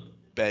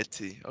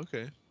 Patty.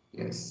 Okay.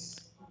 Yes.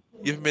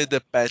 Give me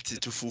the patty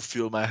to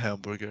fulfill my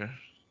hamburger.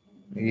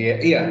 Yeah,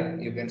 yeah,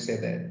 you can say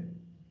that.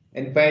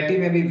 And patty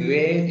may be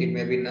veg, it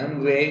may be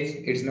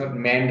non-veg. It's not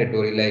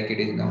mandatory like it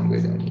is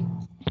non-veg only.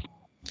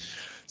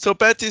 So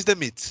patty is the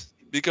meat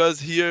because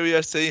here we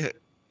are saying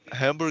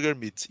hamburger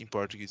meat in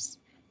Portuguese.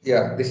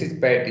 Yeah, this is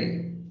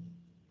patty,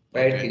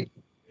 Okay. patty,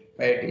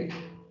 patty,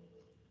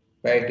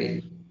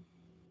 patty,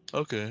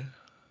 Okay.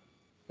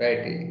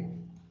 patty.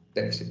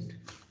 That's it.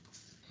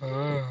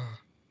 Ah.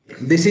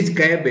 This is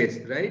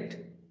cabbage, right?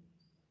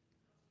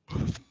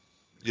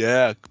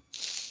 Yeah,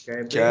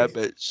 Cabbage,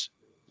 cabbage.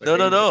 No,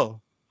 no, potato.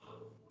 no.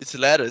 It's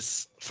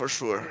lettuce for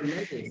sure. Oh,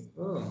 lettuce.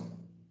 Oh,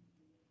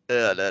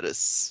 Yeah,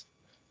 lettuce.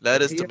 but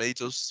Lettuce, here,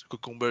 tomatoes,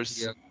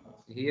 cucumbers, yeah,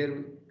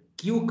 here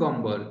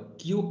cucumber,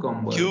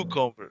 cucumber.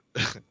 cucumber.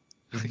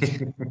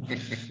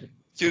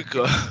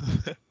 Cucumber.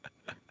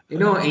 You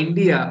know,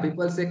 India,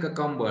 people say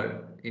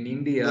cucumber. In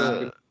India, Uh,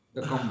 people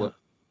say cucumber.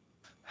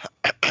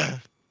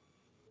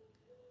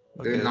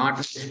 They will okay. not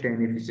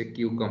understand if it's a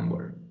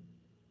cucumber.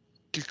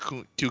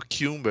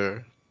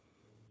 Cucumber.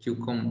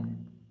 Cucumber.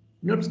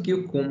 Not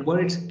cucumber,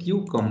 it's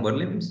cucumber.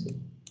 Let me see.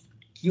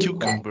 Cucumber.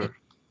 Cucumber.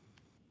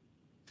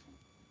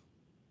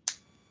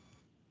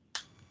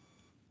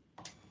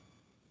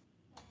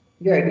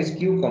 Yeah, it is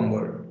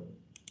cucumber.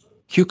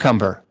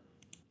 cucumber,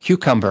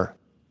 cucumber,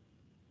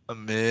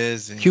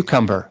 Amazing.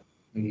 cucumber,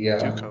 Yeah,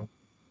 Cucumber.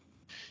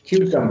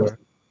 cucumber. Cucumber. Cucumber.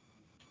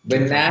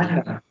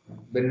 Banana.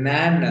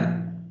 Banana.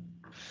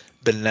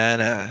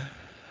 Banana.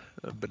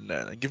 A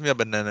banana. Give me a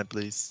banana,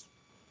 please.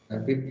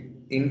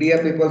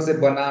 India people say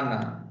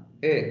banana.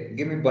 Hey,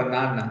 give me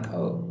banana.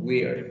 Oh, In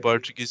weird.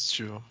 Portuguese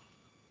too.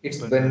 It's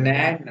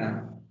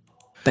Banana.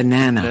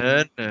 banana. banana,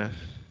 Banana.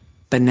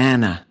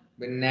 banana,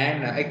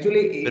 Banana.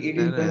 Actually, it is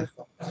going Banana.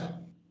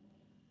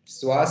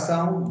 swa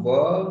sound, b,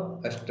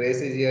 a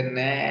stress is here,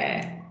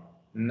 na,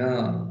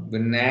 no,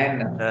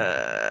 banana.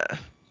 Uh,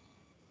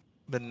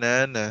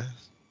 banana.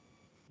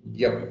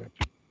 Yup.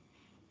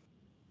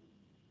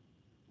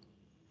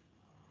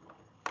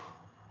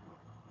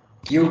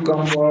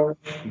 Cucumber,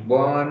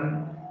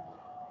 bun,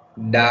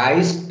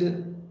 diced.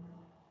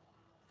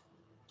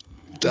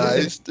 This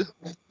is Diced.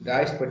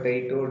 diced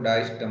potato,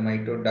 diced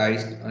tomato,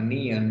 diced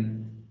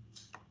onion.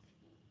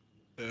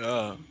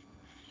 Yeah.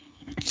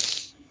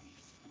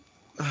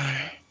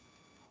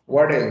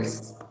 What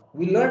else?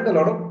 We learned a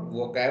lot of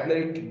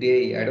vocabulary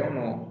today. I don't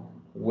know.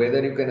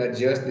 whether you can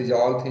adjust these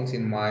all things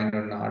in mind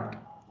or not.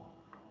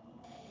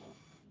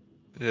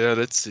 Yeah,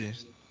 let's see.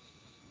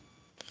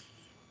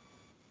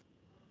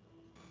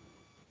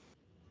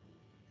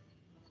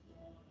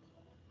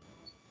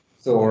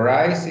 So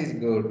rice is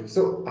good.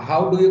 So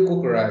how do you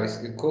cook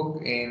rice? You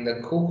cook in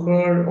the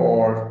cooker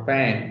or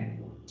pan?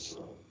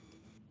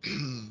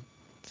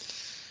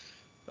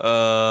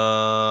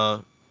 uh,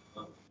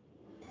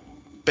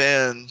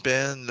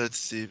 pen. Let's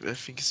see. I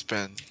think it's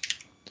pen.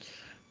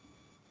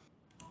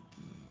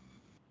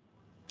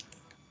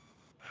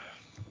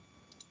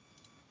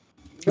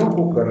 No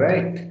cooker,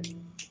 right?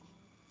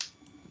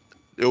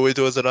 Oh, it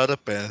was another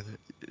pen.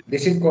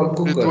 This is called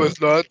It cooker. was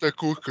not a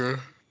cooker.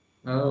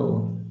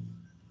 Oh,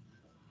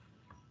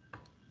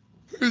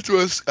 It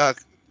was a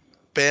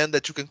pen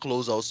that you can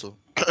close also,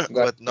 got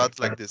but it. not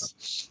like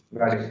this.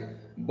 Got it.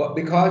 But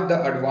because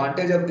the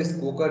advantage of this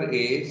cooker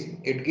is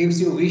it gives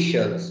you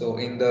whistle. So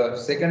in the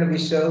second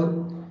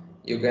whistle,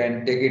 you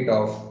can take it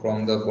off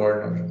from the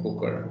burner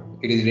cooker.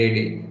 It is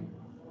ready.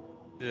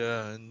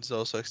 Yeah, and it's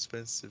also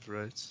expensive,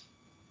 right?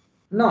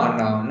 No,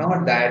 no,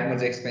 not that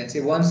much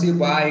expensive. Once you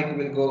buy, it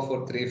will go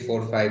for 3,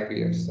 4, 5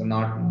 years. So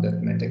not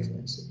that much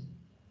expensive.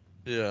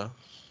 Yeah,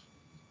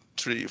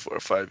 3, 4,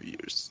 5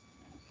 years.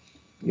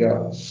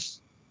 Yeah.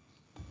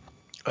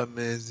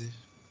 Amazing.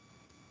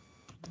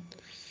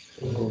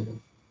 So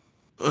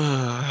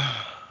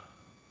Oh,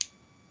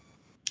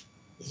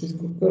 this is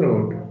cooker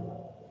wood.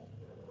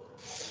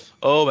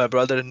 my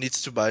brother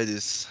needs to buy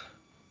this.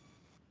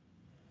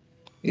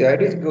 Yeah,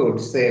 it is good,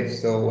 safe.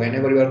 So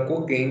whenever you are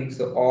cooking,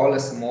 so all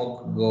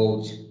smoke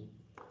goes.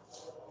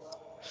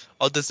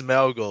 All the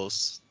smell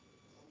goes.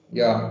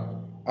 Yeah.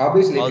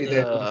 Obviously, All it is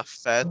there. the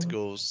fat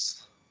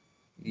goes.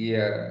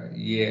 Yeah,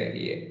 yeah,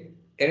 yeah.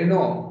 And you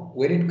know,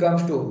 when it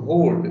comes to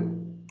wood,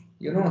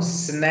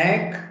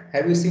 snack.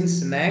 Have you seen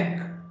snack?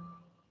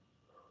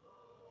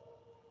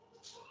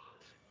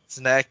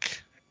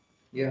 Snack.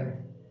 Yeah.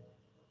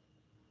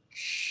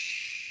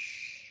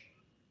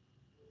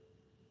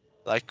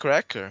 Like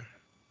cracker.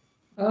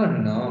 Oh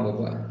no,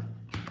 Baba.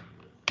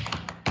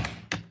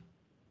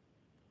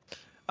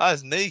 Ah,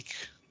 snake.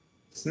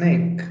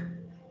 Snake.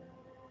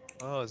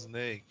 Oh,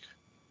 snake.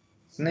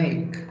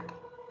 Snake.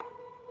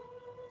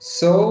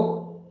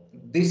 So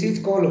this is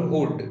called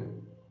hood.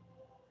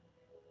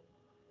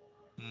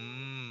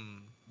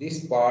 Mmm.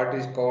 This part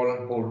is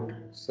called hood.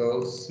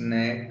 So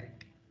snake.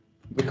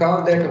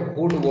 Because that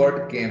hood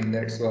word came,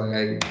 that's why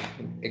I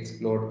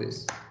explored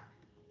this.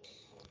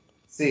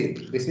 See,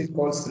 this is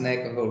called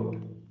snake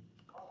hood.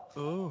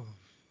 Oh.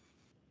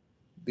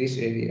 This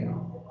area.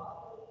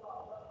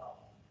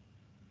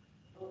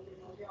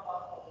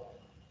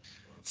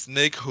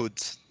 Snake hood.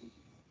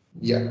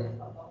 Yeah.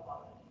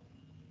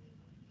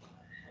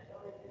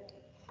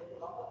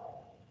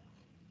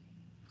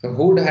 So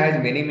hood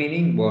has many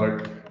meaning,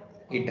 but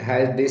it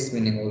has this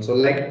meaning also.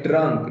 Like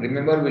trunk.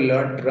 Remember we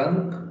learned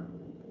trunk?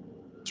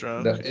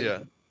 Trunk. The Yeah.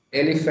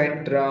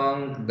 elephant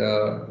trunk,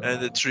 the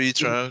And the tree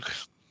trunk.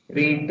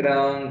 tree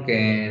trunk,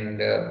 and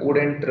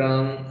wooden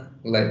trunk.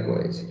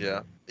 Likewise.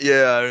 Yeah.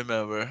 Yeah, I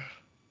remember.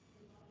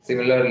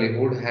 Similarly,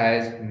 hood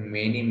has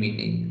many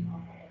meaning.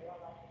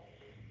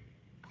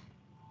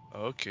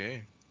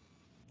 Okay.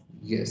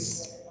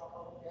 Yes.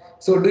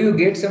 So do you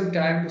get some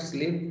time to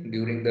sleep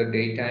during the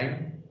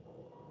daytime?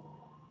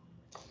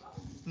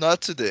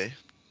 Not today.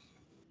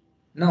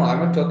 No, I'm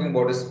not talking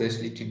about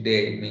especially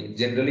today. I mean,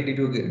 generally,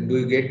 do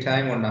you get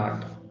time or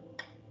not?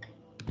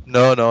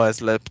 No, I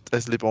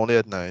sleep only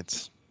at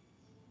night.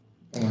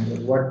 Oh my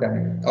God, what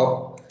time?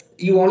 Oh,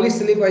 you only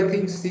sleep, I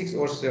think, 6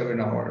 or 7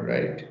 hours,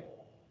 right?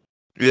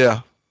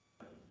 Yeah.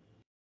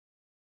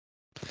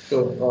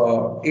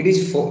 So, it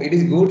is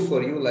good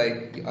for you.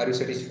 Like, are you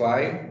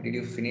satisfied? Did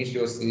you finish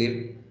your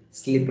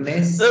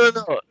sleepness?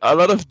 No. A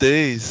lot of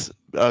days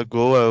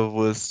ago, I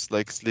was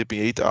like sleeping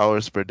 8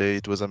 hours per day.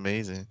 It was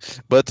amazing.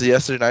 But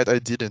yesterday night I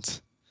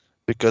didn't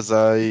because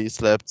I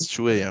slept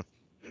 2 a.m.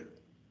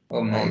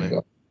 Oh my only.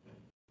 God,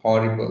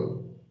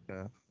 horrible,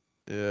 Yeah.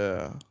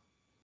 Yeah.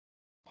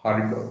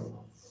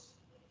 horrible.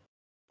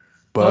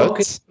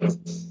 Okay, But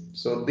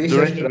so this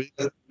during the week,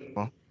 struggle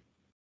oh,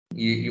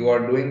 you are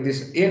doing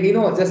this, and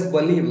just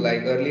believe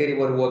like earlier you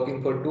were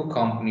working for two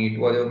company. It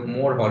was a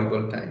more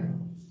horrible time.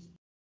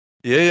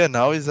 yeah,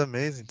 now is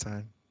amazing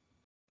time.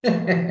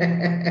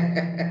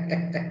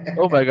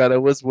 Oh my God, I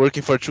was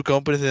working for two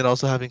companies and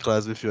also having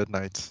class with you at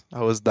night.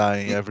 I was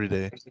dying every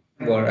day.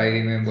 I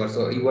remember.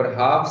 So you were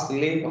half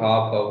asleep,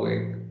 half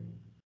awake.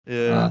 Uh,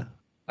 Yeah.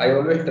 I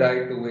always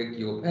try to wake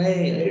you up.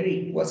 Hey,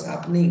 Eric, what's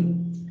happening?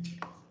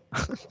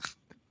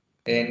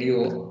 And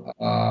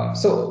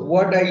so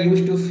what I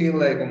used to feel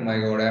like, oh my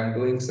God, I'm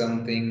doing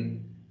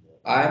something.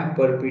 I'm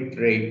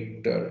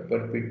perpetrator,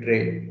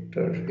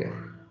 yeah,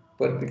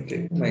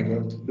 perpetrate. Oh my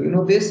God, do you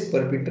know this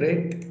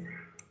perpetrate?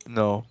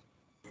 No.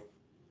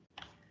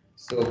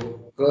 So,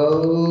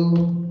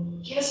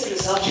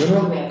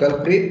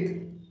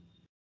 culprit,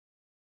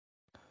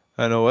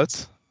 I know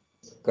what?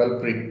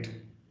 culprit.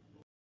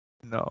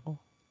 No.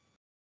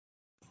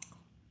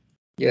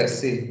 Yes,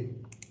 see.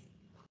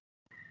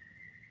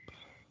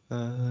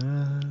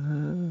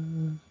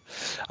 I'm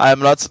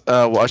not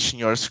watching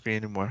your screen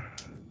anymore.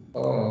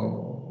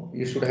 Oh,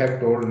 you should have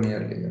told me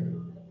earlier.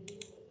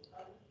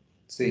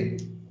 See,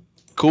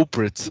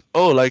 Culprit.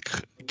 Oh, like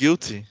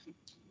guilty.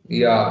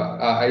 yeah,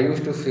 I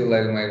used to feel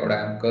like, my God,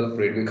 I am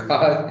culprit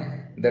because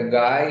the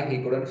guy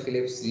he couldn't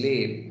feel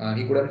sleep,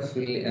 he couldn't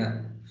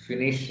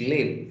finish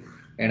sleep,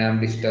 and I'm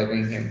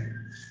disturbing him.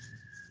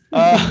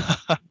 Uh,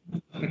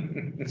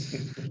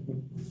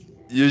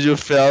 you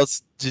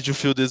felt? Did you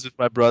feel this with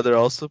my brother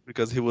also?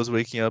 Because he was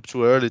waking up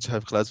too early to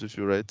have class with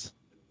you, right?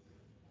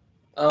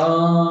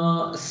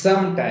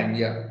 Sometime,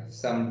 yeah,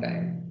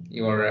 sometime.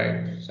 You are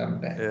right,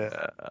 sometime.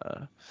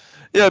 Yeah.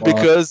 Yeah, But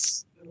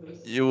because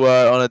you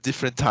are on a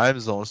different time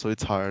zone, so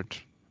it's hard.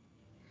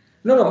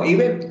 no, no,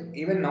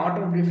 even not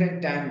on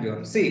different time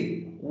zone.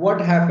 See,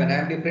 what happened?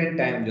 I'm different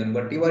time zone,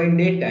 but you are in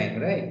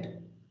daytime, right?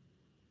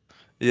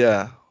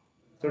 Yeah.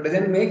 So it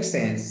doesn't make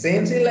sense.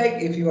 Same thing like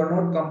if you are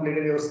not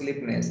completed your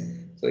sleepness,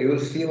 so you will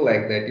feel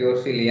like that. You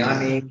will feel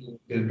yawning, you will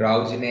feel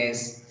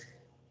drowsiness,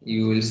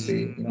 you will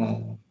see,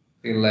 Mm,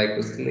 feel like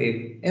to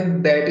sleep.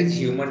 And that is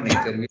human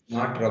nature, we are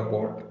not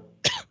robot.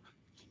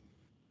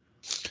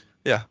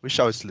 yeah, we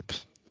shall sleep.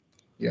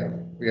 Yeah,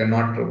 we are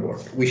not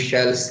robot. We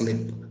shall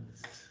sleep.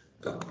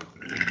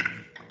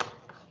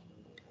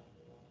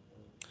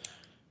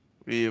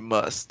 We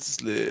must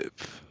sleep.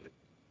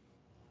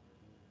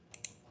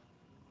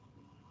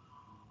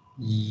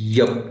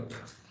 Yup.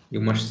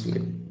 You must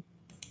sleep.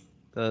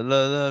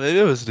 Maybe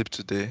I will sleep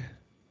today.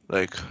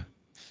 Like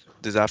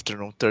this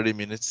afternoon, 30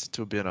 minutes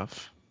to be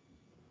enough.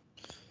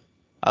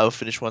 I will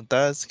finish one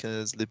task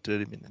and sleep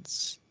 30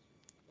 minutes.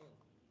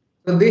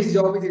 So this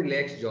job is a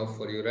relaxed job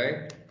for you,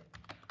 right?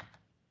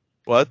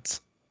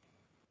 What?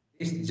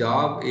 This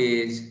job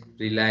is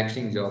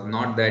relaxing job,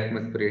 not that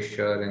much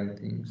pressure and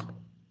things.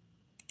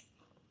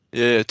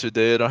 Yeah,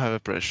 today I don't have a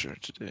pressure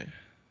today.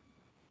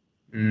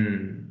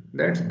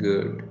 That's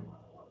good.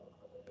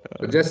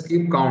 So just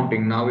keep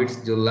counting. Now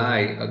it's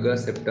July,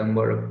 August,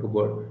 September,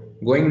 October.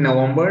 Going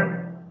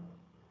November,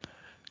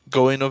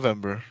 Go in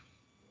November.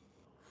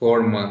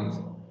 4 months.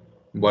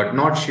 But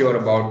not sure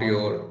about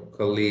your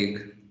colleague.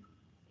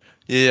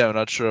 Yeah, I'm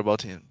not sure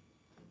about him.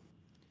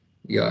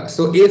 Yeah.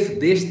 So if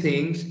these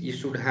things you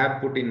should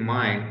have put in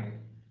mind,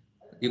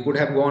 you could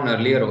have gone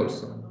earlier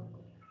also.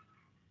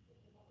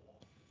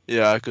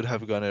 Yeah, I could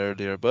have gone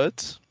earlier,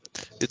 but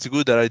it's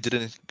good that I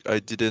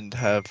didn't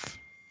have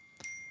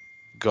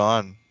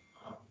gone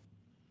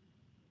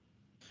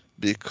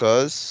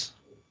because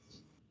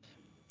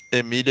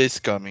Emilia is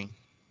coming.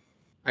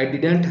 I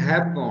didn't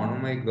have gone. Oh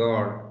my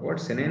God. What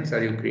sentence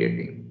are you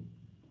creating?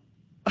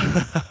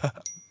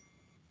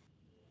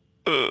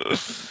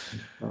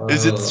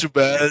 Is it Uh, too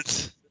bad?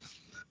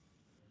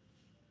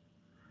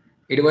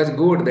 it was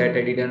good that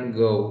I didn't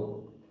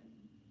go.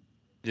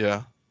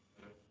 Yeah,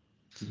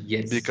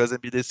 Yes. because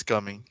Emilia is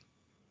coming.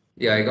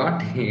 Yeah, I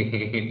got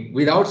it.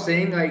 Without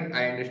saying,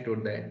 I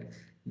understood that.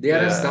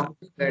 There are Yeah. some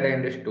things that I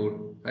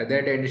understood,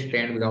 that I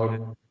understand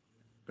without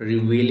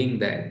revealing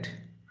that.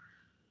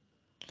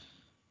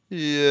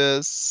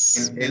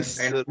 Yes, And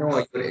Mr. I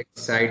know your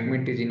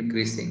excitement is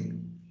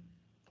increasing.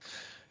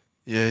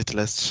 Yeah, it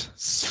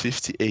lasts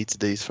 58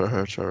 days for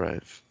her to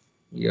arrive.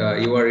 Yeah,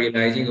 you are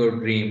realizing your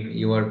dream.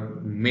 You are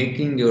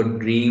making your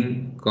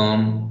dream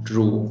come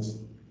true.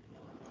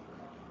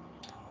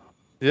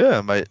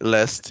 Yeah, my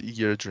last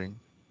year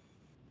dream.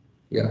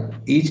 Yeah,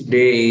 each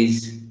day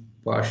is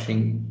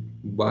passing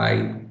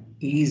by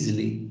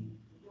easily.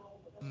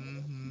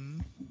 Hmm.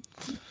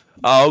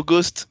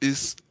 August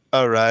is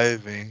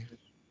arriving.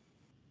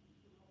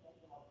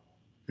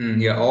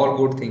 Yeah, all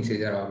good things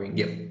is arriving.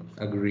 Yep,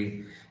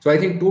 agree. So I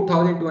think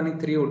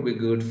 2023 would be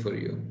good for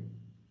you.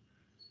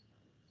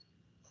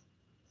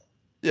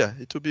 Yeah,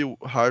 it will be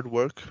hard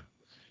work,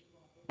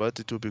 but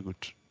it will be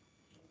good.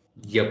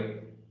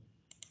 Yep.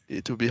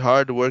 It will be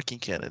hard work in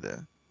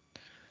Canada.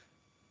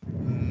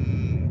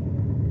 Mm,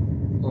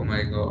 Oh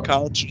my God.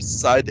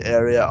 countryside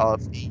area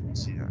of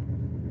India.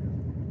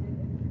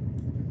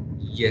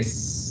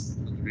 Yes.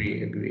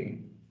 Agree, agree.